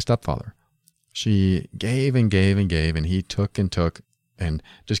mom and my stepfather. She gave and gave and gave, and he took and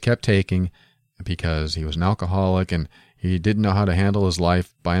just kept taking because he was an alcoholic and he didn't know how to handle his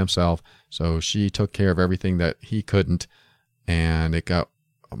life by himself. So she took care of everything that he couldn't, and it got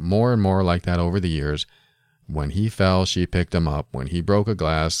more and more like that over the years. When he fell, she picked him up. When he broke a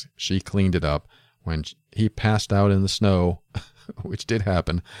glass, she cleaned it up. When he passed out in the snow, which did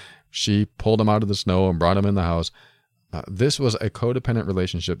happen, she pulled him out of the snow and brought him in the house. This was a codependent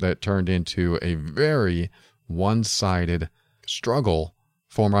relationship that turned into a very one-sided struggle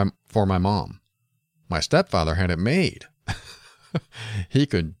for my mom. My stepfather had it made. He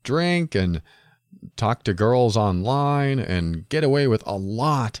could drink and talk to girls online and get away with a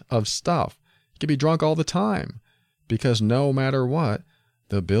lot of stuff. You could be drunk all the time because no matter what,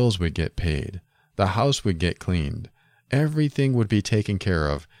 the bills would get paid. The house would get cleaned. Everything would be taken care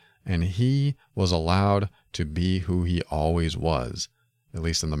of. And he was allowed to be who he always was, at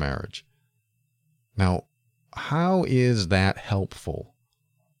least in the marriage. Now, how is that helpful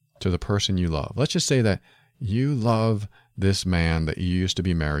to the person you love? Let's just say that you love this man that you used to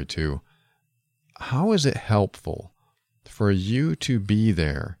be married to. How is it helpful for you to be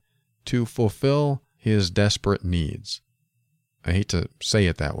there to fulfill his desperate needs? I hate to say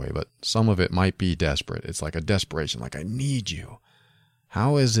it that way, but some of it might be desperate. It's like a desperation, like I need you.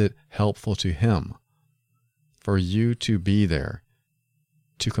 How is it helpful to him for you to be there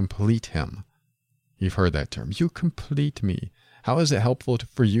to complete him? You've heard that term. You complete me. How is it helpful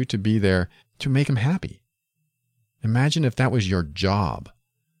for you to be there to make him happy? Imagine if that was your job.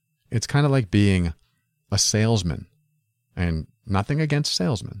 It's kind of like being a salesman. And nothing against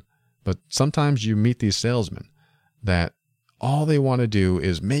salesmen, but sometimes you meet these salesmen that all they want to do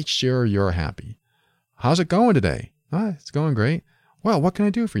is make sure you're happy. How's it going today? It's going great. Well, what can I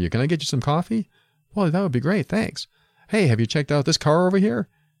do for you? Can I get you some coffee? Well, that would be great. Thanks. Hey, have you checked out this car over here?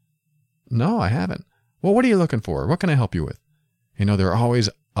 No, I haven't. Well, what are you looking for? What can I help you with? They're always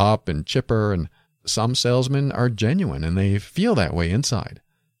up and chipper, and some salesmen are genuine and they feel that way inside.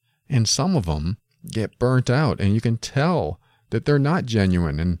 And some of them get burnt out and you can tell that they're not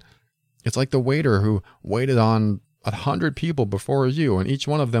genuine. And it's like the waiter who waited on 100 people before you and each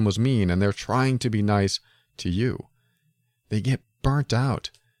one of them was mean and they're trying to be nice to you. They get burnt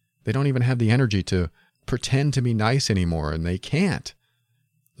out. They don't even have the energy to pretend to be nice anymore, and they can't.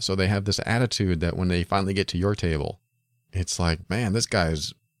 So they have this attitude that when they finally get to your table, it's like, man, this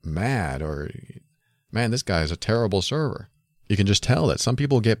guy's mad, or man, this guy's a terrible server. You can just tell that some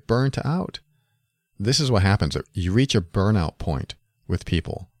people get burnt out. This is what happens. You reach a burnout point with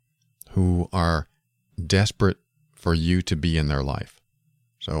people who are desperate for you to be in their life.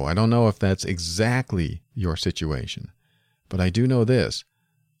 So I don't know if that's exactly your situation, but I do know this.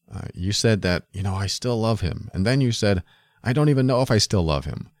 You said that, I still love him. And then you said, I don't even know if I still love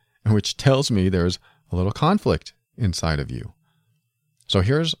him, which tells me there's a little conflict inside of you. So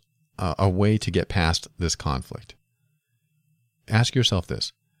here's a way to get past this conflict. Ask yourself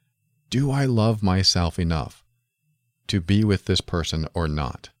this. Do I love myself enough to be with this person or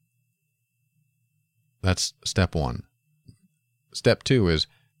not? That's step one. Step two is,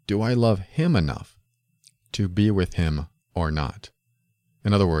 do I love him enough to be with him or not?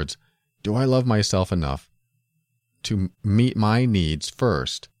 In other words, do I love myself enough to meet my needs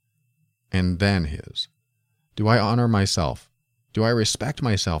first and then his? Do I honor myself? Do I respect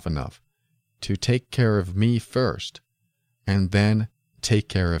myself enough to take care of me first and then take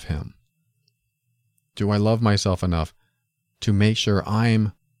care of him? Do I love myself enough to make sure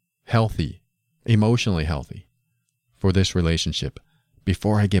I'm healthy, emotionally healthy for this relationship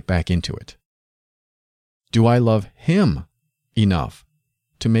before I get back into it? Do I love him enough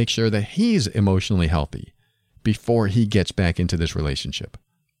to make sure that he's emotionally healthy before he gets back into this relationship?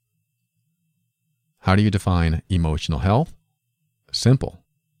 How do you define emotional health? Simple.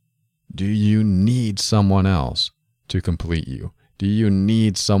 Do you need someone else to complete you? Do you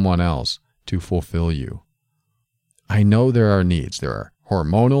need someone else to fulfill you? I know there are needs. There are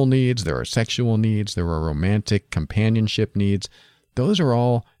hormonal needs, there are sexual needs, there are romantic companionship needs. Those are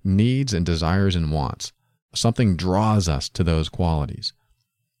all needs and desires and wants. Something draws us to those qualities.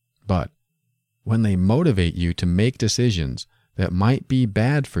 But when they motivate you to make decisions that might be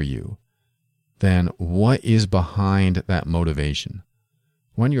bad for you, then what is behind that motivation?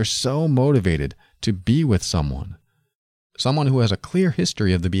 When you're so motivated to be with someone who has a clear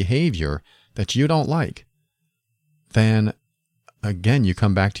history of the behavior that you don't like, then again, you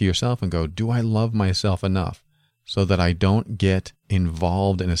come back to yourself and go, do I love myself enough so that I don't get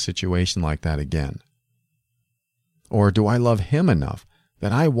involved in a situation like that again? Or do I love him enough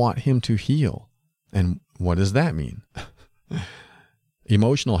that I want him to heal? And what does that mean?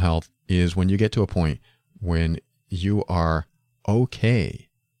 Emotional health is when you get to a point when you are okay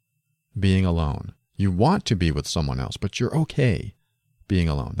being alone. You want to be with someone else, but you're okay being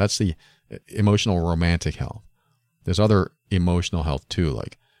alone. That's the emotional romantic health. There's other emotional health too,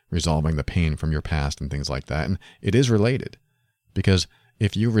 like resolving the pain from your past and things like that. And it is related, because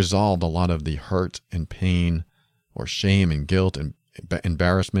if you resolved a lot of the hurt and pain or shame and guilt and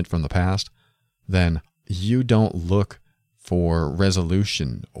embarrassment from the past, then you don't look for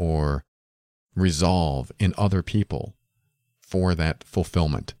resolution or resolve in other people for that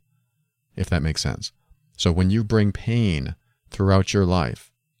fulfillment, if that makes sense. So when you bring pain throughout your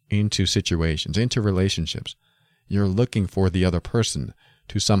life into situations, into relationships, you're looking for the other person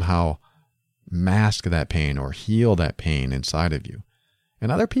to somehow mask that pain or heal that pain inside of you.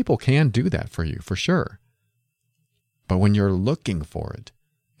 And other people can do that for you, for sure. But when you're looking for it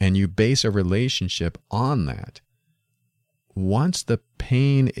and you base a relationship on that, once the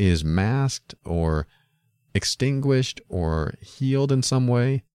pain is masked or extinguished or healed in some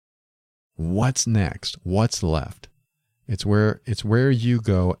way, what's next? What's left? It's where you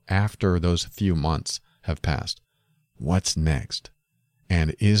go after those few months have passed. What's next?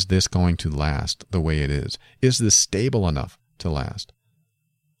 And is this going to last the way it is? Is this stable enough to last?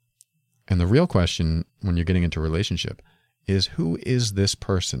 And the real question when you're getting into a relationship is, who is this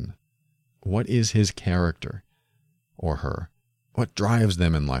person? What is his character or her? What drives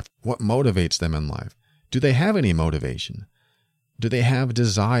them in life? What motivates them in life? Do they have any motivation? Do they have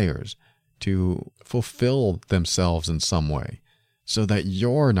desires to fulfill themselves in some way so that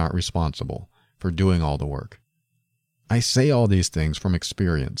you're not responsible for doing all the work? I say all these things from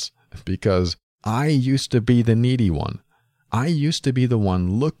experience because I used to be the needy one. I used to be the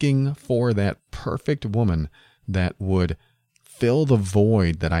one looking for that perfect woman that would fill the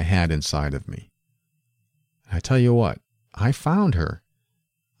void that I had inside of me. I tell you what, I found her.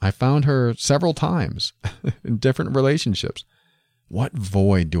 I found her several times in different relationships. What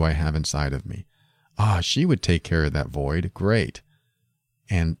void do I have inside of me? She would take care of that void. Great.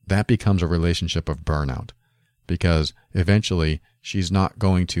 And that becomes a relationship of burnout because eventually she's not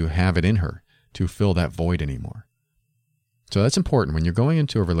going to have it in her to fill that void anymore. So that's important. When you're going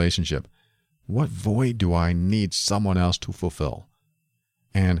into a relationship, what void do I need someone else to fulfill?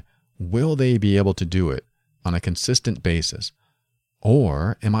 And will they be able to do it on a consistent basis?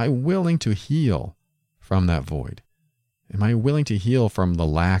 Or am I willing to heal from that void? Am I willing to heal from the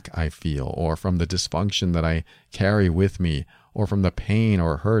lack I feel, or from the dysfunction that I carry with me, or from the pain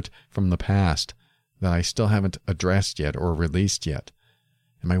or hurt from the past that I still haven't addressed yet or released yet?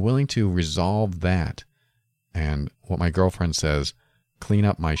 Am I willing to resolve that? And what my girlfriend says, clean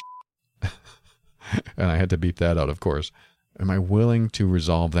up my shit. And I had to beep that out, of course. Am I willing to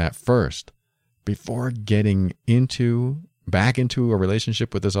resolve that first before getting back into a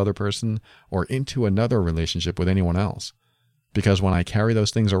relationship with this other person or into another relationship with anyone else? Because when I carry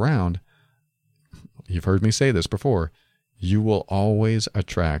those things around, you've heard me say this before, you will always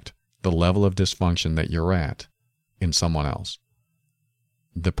attract the level of dysfunction that you're at in someone else.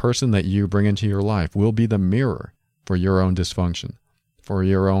 The person that you bring into your life will be the mirror for your own dysfunction, for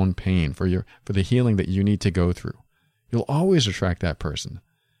your own pain, for the healing that you need to go through. You'll always attract that person.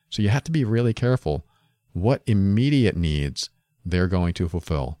 So you have to be really careful what immediate needs they're going to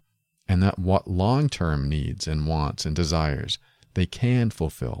fulfill, and that what long-term needs and wants and desires they can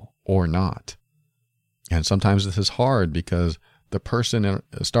fulfill or not. And sometimes this is hard because the person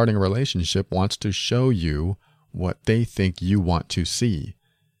starting a relationship wants to show you what they think you want to see.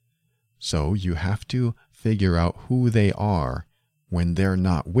 So you have to figure out who they are when they're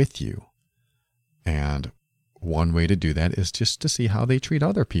not with you. And one way to do that is just to see how they treat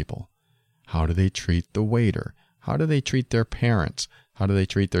other people. How do they treat the waiter? How do they treat their parents? How do they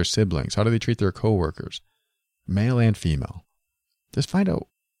treat their siblings? How do they treat their coworkers? Male and female. Just find out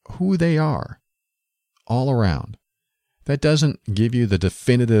who they are all around. That doesn't give you the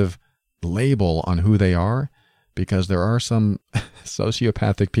definitive label on who they are, because there are some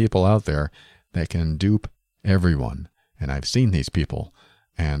sociopathic people out there that can dupe everyone. And I've seen these people,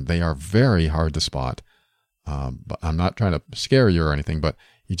 and they are very hard to spot. But I'm not trying to scare you or anything, but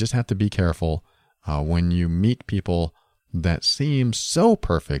you just have to be careful when you meet people that seem so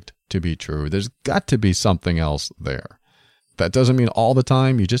perfect to be true. There's got to be something else there. That doesn't mean all the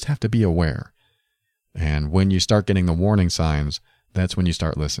time. You just have to be aware. And when you start getting the warning signs, that's when you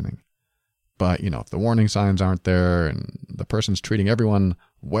start listening. But, if the warning signs aren't there and the person's treating everyone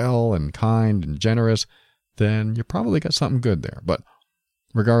well and kind and generous, then you probably got something good there. But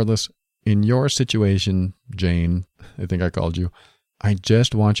regardless, in your situation, Jane, I think I called you, I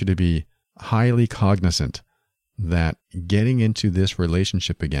just want you to be highly cognizant that getting into this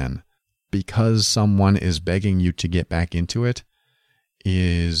relationship again, because someone is begging you to get back into it,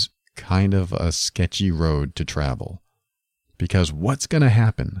 is kind of a sketchy road to travel. Because what's going to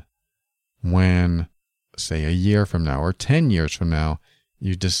happen when, say, a year from now or 10 years from now,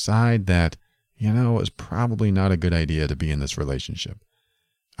 you decide that, it's probably not a good idea to be in this relationship?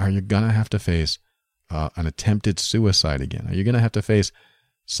 Are you going to have to face an attempted suicide again? Are you going to have to face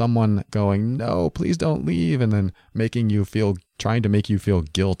someone going, no, please don't leave, and then trying to make you feel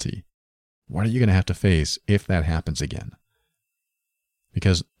guilty? What are you going to have to face if that happens again?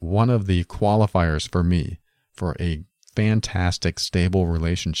 Because one of the qualifiers for me for a fantastic, stable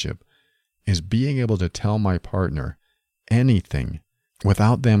relationship is being able to tell my partner anything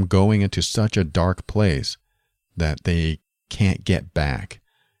without them going into such a dark place that they can't get back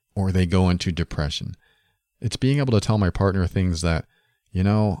or they go into depression. It's being able to tell my partner things that,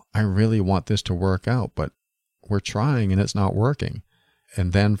 I really want this to work out, but we're trying and it's not working.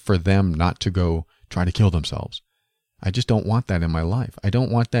 And then for them not to go try to kill themselves. I just don't want that in my life. I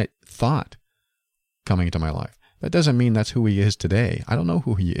don't want that thought coming into my life. That doesn't mean that's who he is today. I don't know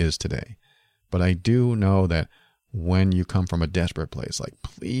who he is today. But I do know that when you come from a desperate place, like,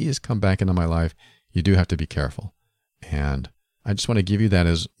 please come back into my life, you do have to be careful. And I just want to give you that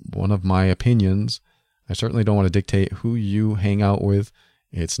as one of my opinions. I certainly don't want to dictate who you hang out with.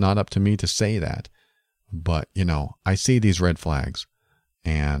 It's not up to me to say that. But, I see these red flags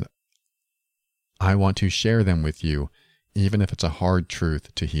and I want to share them with you, even if it's a hard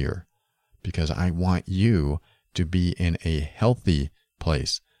truth to hear, because I want you to be in a healthy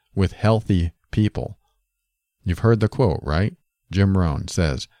place with healthy people. You've heard the quote, right? Jim Rohn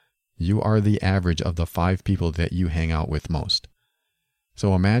says, "You are the average of the 5 people that you hang out with most."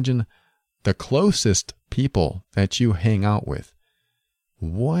 So imagine the closest people that you hang out with.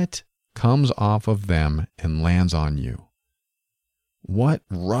 What comes off of them and lands on you? What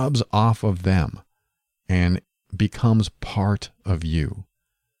rubs off of them and becomes part of you?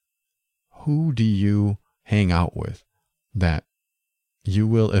 Who do you hang out with that you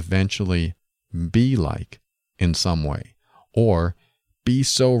will eventually be like in some way, or be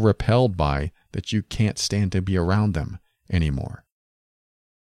so repelled by that you can't stand to be around them anymore?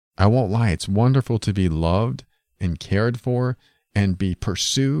 I won't lie, it's wonderful to be loved and cared for and be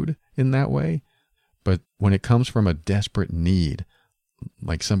pursued in that way. But when it comes from a desperate need,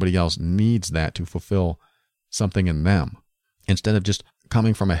 like somebody else needs that to fulfill something in them, instead of just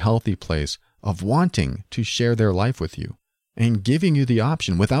coming from a healthy place of wanting to share their life with you and giving you the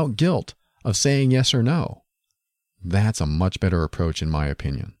option without guilt of saying yes or no, that's a much better approach in my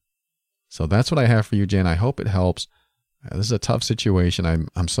opinion. So that's what I have for you, Jen. I hope it helps. This is a tough situation.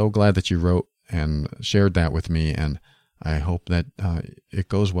 I'm so glad that you wrote and shared that with me, and I hope that it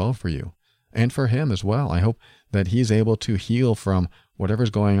goes well for you and for him as well. I hope that he's able to heal from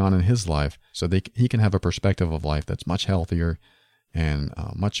whatever's going on in his life so he can have a perspective of life that's much healthier and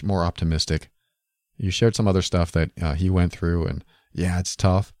much more optimistic. You shared some other stuff that he went through, and yeah, it's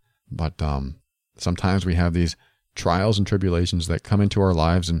tough, but sometimes we have these trials and tribulations that come into our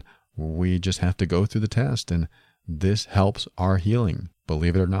lives, and we just have to go through the test, and this helps our healing.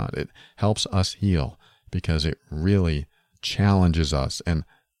 Believe it or not, it helps us heal because it really challenges us, and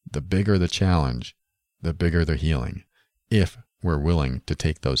the bigger the challenge, the bigger the healing, if we're willing to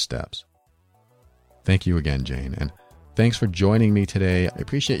take those steps. Thank you again, Jane, and thanks for joining me today. I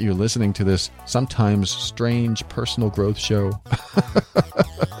appreciate you listening to this sometimes strange personal growth show.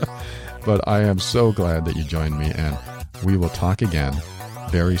 But I am so glad that you joined me, and we will talk again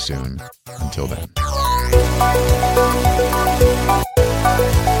very soon. Until then.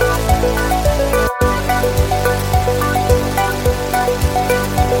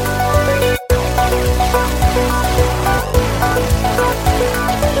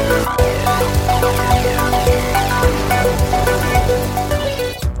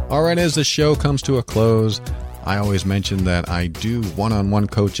 All right, as the show comes to a close, I always mention that I do one-on-one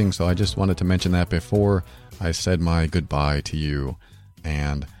coaching, so I just wanted to mention that before I said my goodbye to you.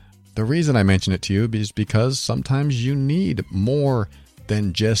 And the reason I mention it to you is because sometimes you need more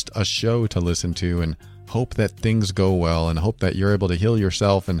than just a show to listen to and hope that things go well and hope that you're able to heal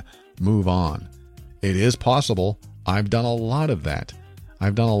yourself and move on. It is possible. I've done a lot of that.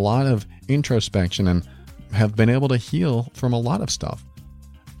 I've done a lot of introspection and have been able to heal from a lot of stuff.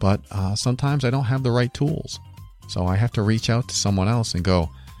 But sometimes I don't have the right tools. So I have to reach out to someone else and go,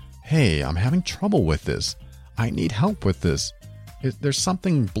 hey, I'm having trouble with this. I need help with this. There's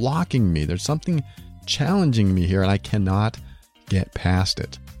something blocking me. There's something challenging me here, and I cannot get past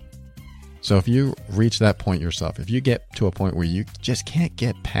it. So if you reach that point yourself, if you get to a point where you just can't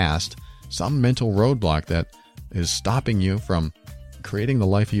get past some mental roadblock that is stopping you from creating the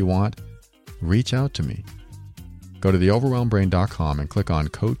life you want, reach out to me. Go to theoverwhelmedbrain.com and click on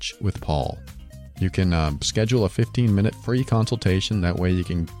Coach with Paul. You can schedule a 15-minute free consultation. That way you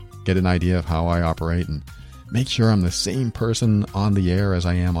can get an idea of how I operate and make sure I'm the same person on the air as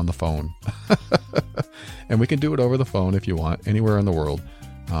I am on the phone. And we can do it over the phone if you want, anywhere in the world.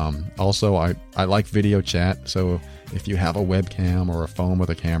 Also, I like video chat, so if you have a webcam or a phone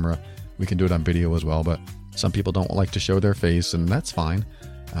with a camera, we can do it on video as well. But some people don't like to show their face, and that's fine.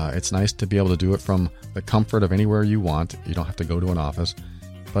 It's nice to be able to do it from the comfort of anywhere you want. You don't have to go to an office.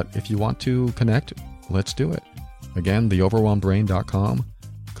 But if you want to connect, let's do it. Again, theoverwhelmedbrain.com.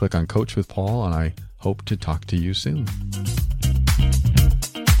 Click on Coach with Paul, and I hope to talk to you soon.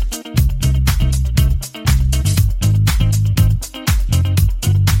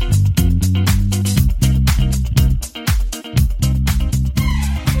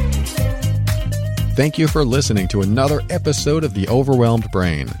 Thank you for listening to another episode of The Overwhelmed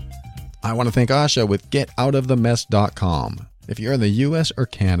Brain. I want to thank Asha with getoutofthemess.com. If you're in the US or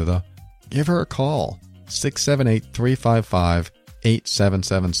Canada, give her a call,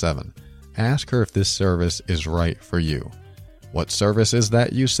 678-355-8777. Ask her if this service is right for you. What service is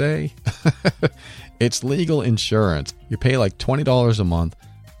that, you say? It's legal insurance. You pay like $20 a month,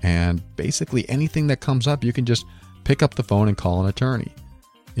 and basically anything that comes up, you can just pick up the phone and call an attorney.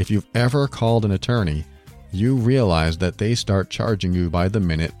 If you've ever called an attorney, you realize that they start charging you by the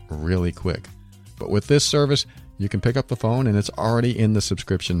minute really quick. But with this service, you can pick up the phone and it's already in the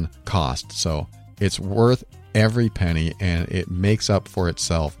subscription cost. So it's worth every penny, and it makes up for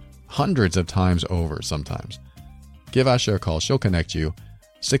itself hundreds of times over sometimes. Give Asha a call. She'll connect you,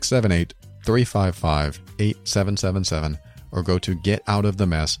 678-355-8777, or go to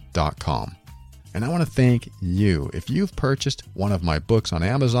getoutofthemess.com. And I want to thank you. If you've purchased one of my books on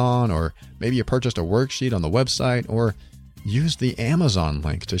Amazon, or maybe you purchased a worksheet on the website, or used the Amazon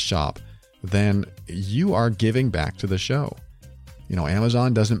link to shop, then you are giving back to the show. You know,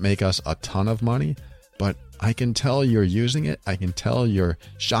 Amazon doesn't make us a ton of money, but I can tell you're using it. I can tell you're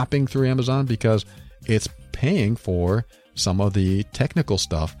shopping through Amazon because it's paying for some of the technical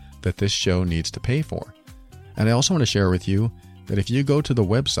stuff that this show needs to pay for. And I also want to share with you that if you go to the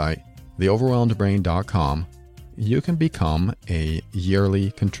website, theoverwhelmedbrain.com, you can become a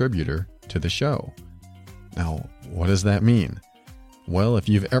yearly contributor to the show. Now, what does that mean? Well, if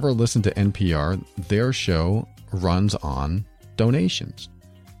you've ever listened to NPR, their show runs on donations.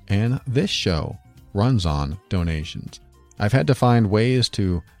 And this show runs on donations. I've had to find ways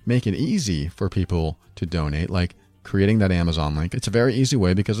to make it easy for people to donate, like creating that Amazon link. It's a very easy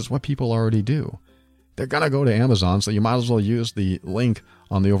way because it's what people already do. They're going to go to Amazon, so you might as well use the link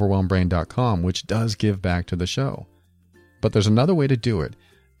on theoverwhelmedbrain.com, which does give back to the show. But there's another way to do it,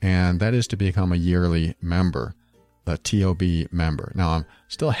 and that is to become a yearly member, a TOB member. Now, I'm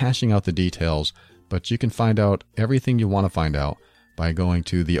still hashing out the details, but you can find out everything you want to find out by going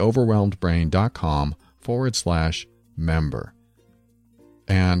to theoverwhelmedbrain.com/member.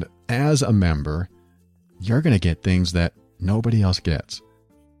 And as a member, you're going to get things that nobody else gets.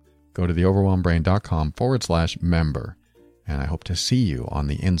 Go to theoverwhelmedbrain.com/member, and I hope to see you on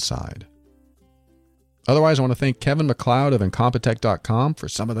the inside. Otherwise, I want to thank Kevin MacLeod of Incompetech.com for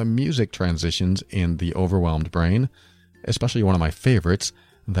some of the music transitions in The Overwhelmed Brain, especially one of my favorites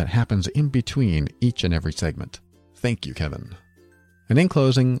that happens in between each and every segment. Thank you, Kevin. And in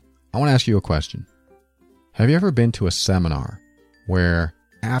closing, I want to ask you a question. Have you ever been to a seminar where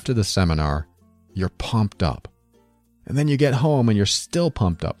after the seminar, you're pumped up? And then you get home and you're still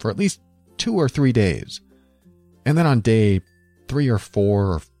pumped up for at least 2 or 3 days. And then on day 3 or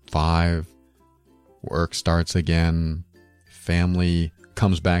 4 or 5, work starts again. Family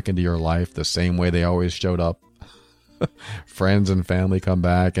comes back into your life the same way they always showed up. Friends and family come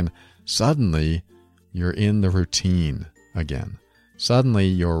back, and suddenly you're in the routine again. Suddenly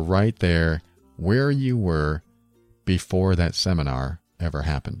you're right there where you were before that seminar ever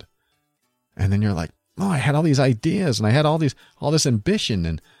happened. And then you're like, oh, I had all these ideas and I had all this ambition,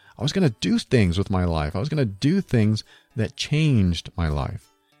 and I was going to do things with my life. I was going to do things that changed my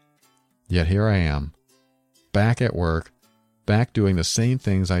life. Yet here I am, back at work, back doing the same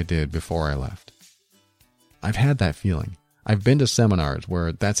things I did before I left. I've had that feeling. I've been to seminars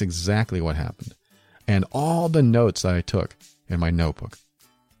where that's exactly what happened. And all the notes that I took in my notebook,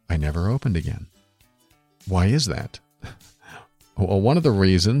 I never opened again. Why is that? Well, one of the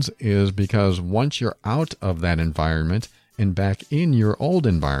reasons is because once you're out of that environment and back in your old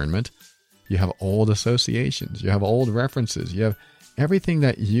environment, you have old associations, you have old references, you have everything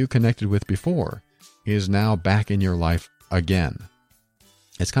that you connected with before is now back in your life again.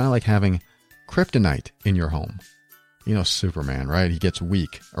 It's kind of like having kryptonite in your home. You know, Superman, right? He gets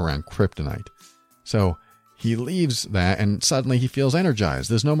weak around kryptonite. So he leaves that and suddenly he feels energized.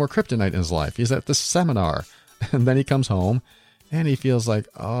 There's no more kryptonite in his life. He's at the seminar. And then he comes home and he feels like,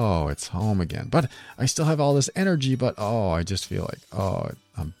 oh, it's home again. But I still have all this energy, but I just feel like,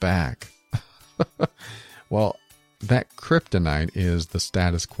 I'm back. Well, that kryptonite is the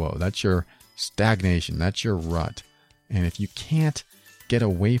status quo. That's your stagnation. That's your rut. And if you can't get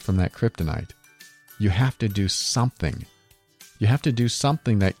away from that kryptonite, you have to do something. You have to do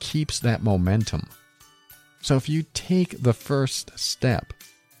something that keeps that momentum. So if you take the first step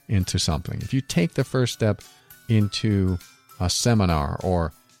into something, if you take the first step into a seminar,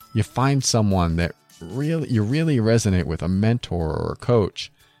 or you find someone that you really resonate with, a mentor or a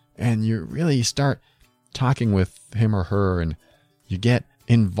coach, and you really start talking with him or her, and you get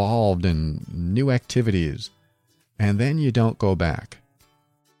involved in new activities, and then you don't go back.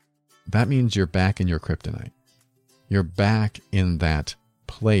 That means you're back in your kryptonite. You're back in that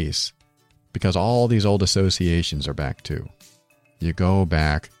place because all these old associations are back too. You go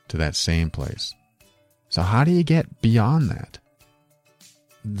back to that same place. So how do you get beyond that?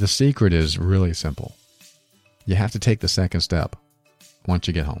 The secret is really simple. You have to take the second step once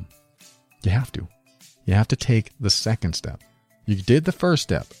you get home. You have to. You have to take the second step. You did the first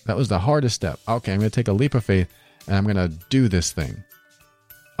step. That was the hardest step. Okay, I'm going to take a leap of faith and I'm going to do this thing.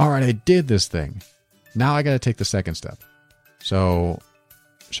 All right, I did this thing. Now I got to take the second step. So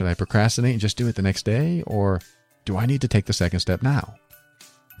should I procrastinate and just do it the next day? Or do I need to take the second step now?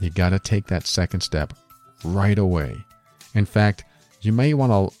 You got to take that second step right away. In fact, you may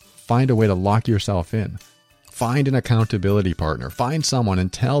want to find a way to lock yourself in. Find an accountability partner. Find someone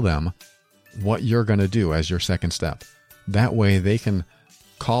and tell them what you're going to do as your second step. That way they can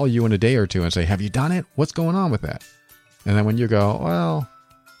call you in a day or two and say, have you done it? What's going on with that? And then when you go, well,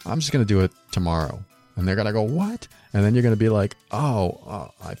 I'm just going to do it tomorrow. And they're going to go, what? And then you're going to be like,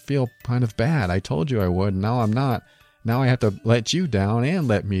 oh, I feel kind of bad. I told you I would. Now I'm not. Now I have to let you down and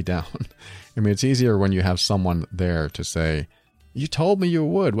let me down. I mean, it's easier when you have someone there to say, you told me you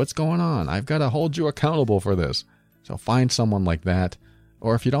would. What's going on? I've got to hold you accountable for this. So find someone like that.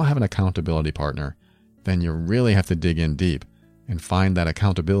 Or if you don't have an accountability partner, then you really have to dig in deep and find that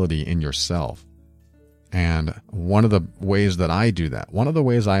accountability in yourself. And one of the ways that I do that, one of the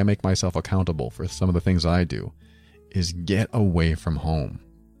ways I make myself accountable for some of the things I do, is get away from home.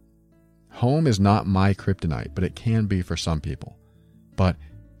 Home is not my kryptonite, but it can be for some people. But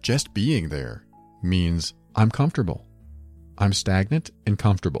just being there means I'm comfortable. I'm stagnant and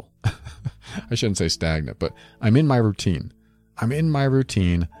comfortable. I shouldn't say stagnant, but I'm in my routine. I'm in my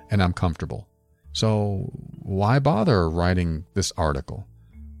routine and I'm comfortable. So why bother writing this article?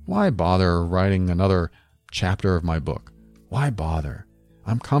 Why bother writing another chapter of my book? Why bother?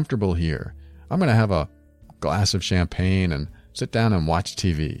 I'm comfortable here. I'm going to have a glass of champagne and sit down and watch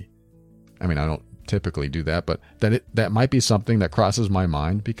TV. I mean, I don't typically do that, but that might be something that crosses my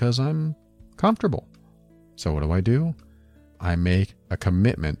mind because I'm comfortable. So what do? I make a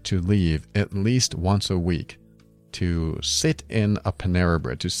commitment to leave at least once a week, to sit in a Panera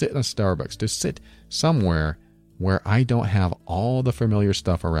Bread, to sit in a Starbucks, to sit somewhere where I don't have all the familiar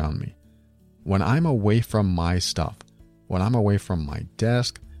stuff around me. When I'm away from my stuff, when I'm away from my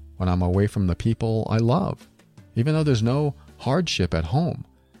desk, when I'm away from the people I love, even though there's no hardship at home,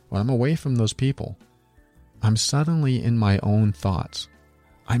 when I'm away from those people, I'm suddenly in my own thoughts.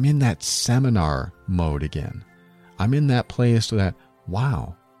 I'm in that seminar mode again. I'm in that place that,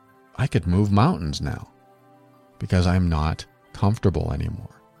 wow, I could move mountains now because I'm not comfortable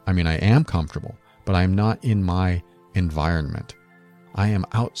anymore. I mean, I am comfortable, but I'm not in my environment. I am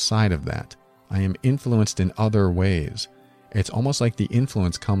outside of that. I am influenced in other ways. It's almost like the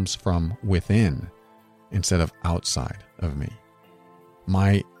influence comes from within instead of outside of me.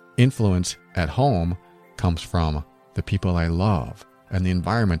 My influence at home comes from the people I love and the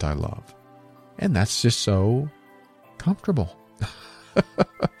environment I love. And that's just so comfortable.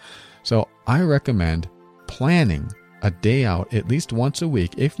 So I recommend planning a day out at least once a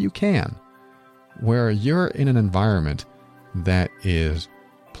week, if you can, where you're in an environment that is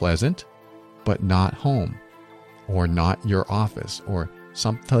pleasant, but not home, or not your office, or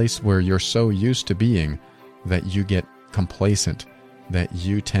some place where you're so used to being that you get complacent, that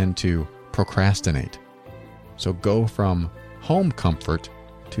you tend to procrastinate. So go from home comfort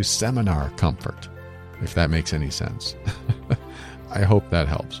to seminar comfort, if that makes any sense. I hope that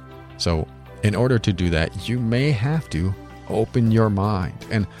helps. So in order to do that, you may have to open your mind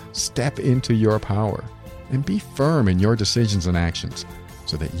and step into your power and be firm in your decisions and actions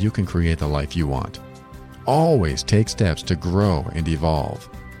so that you can create the life you want. Always take steps to grow and evolve.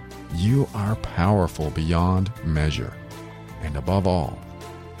 You are powerful beyond measure. And above all,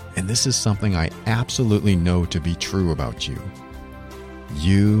 and this is something I absolutely know to be true about you,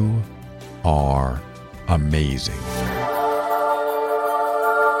 you are amazing.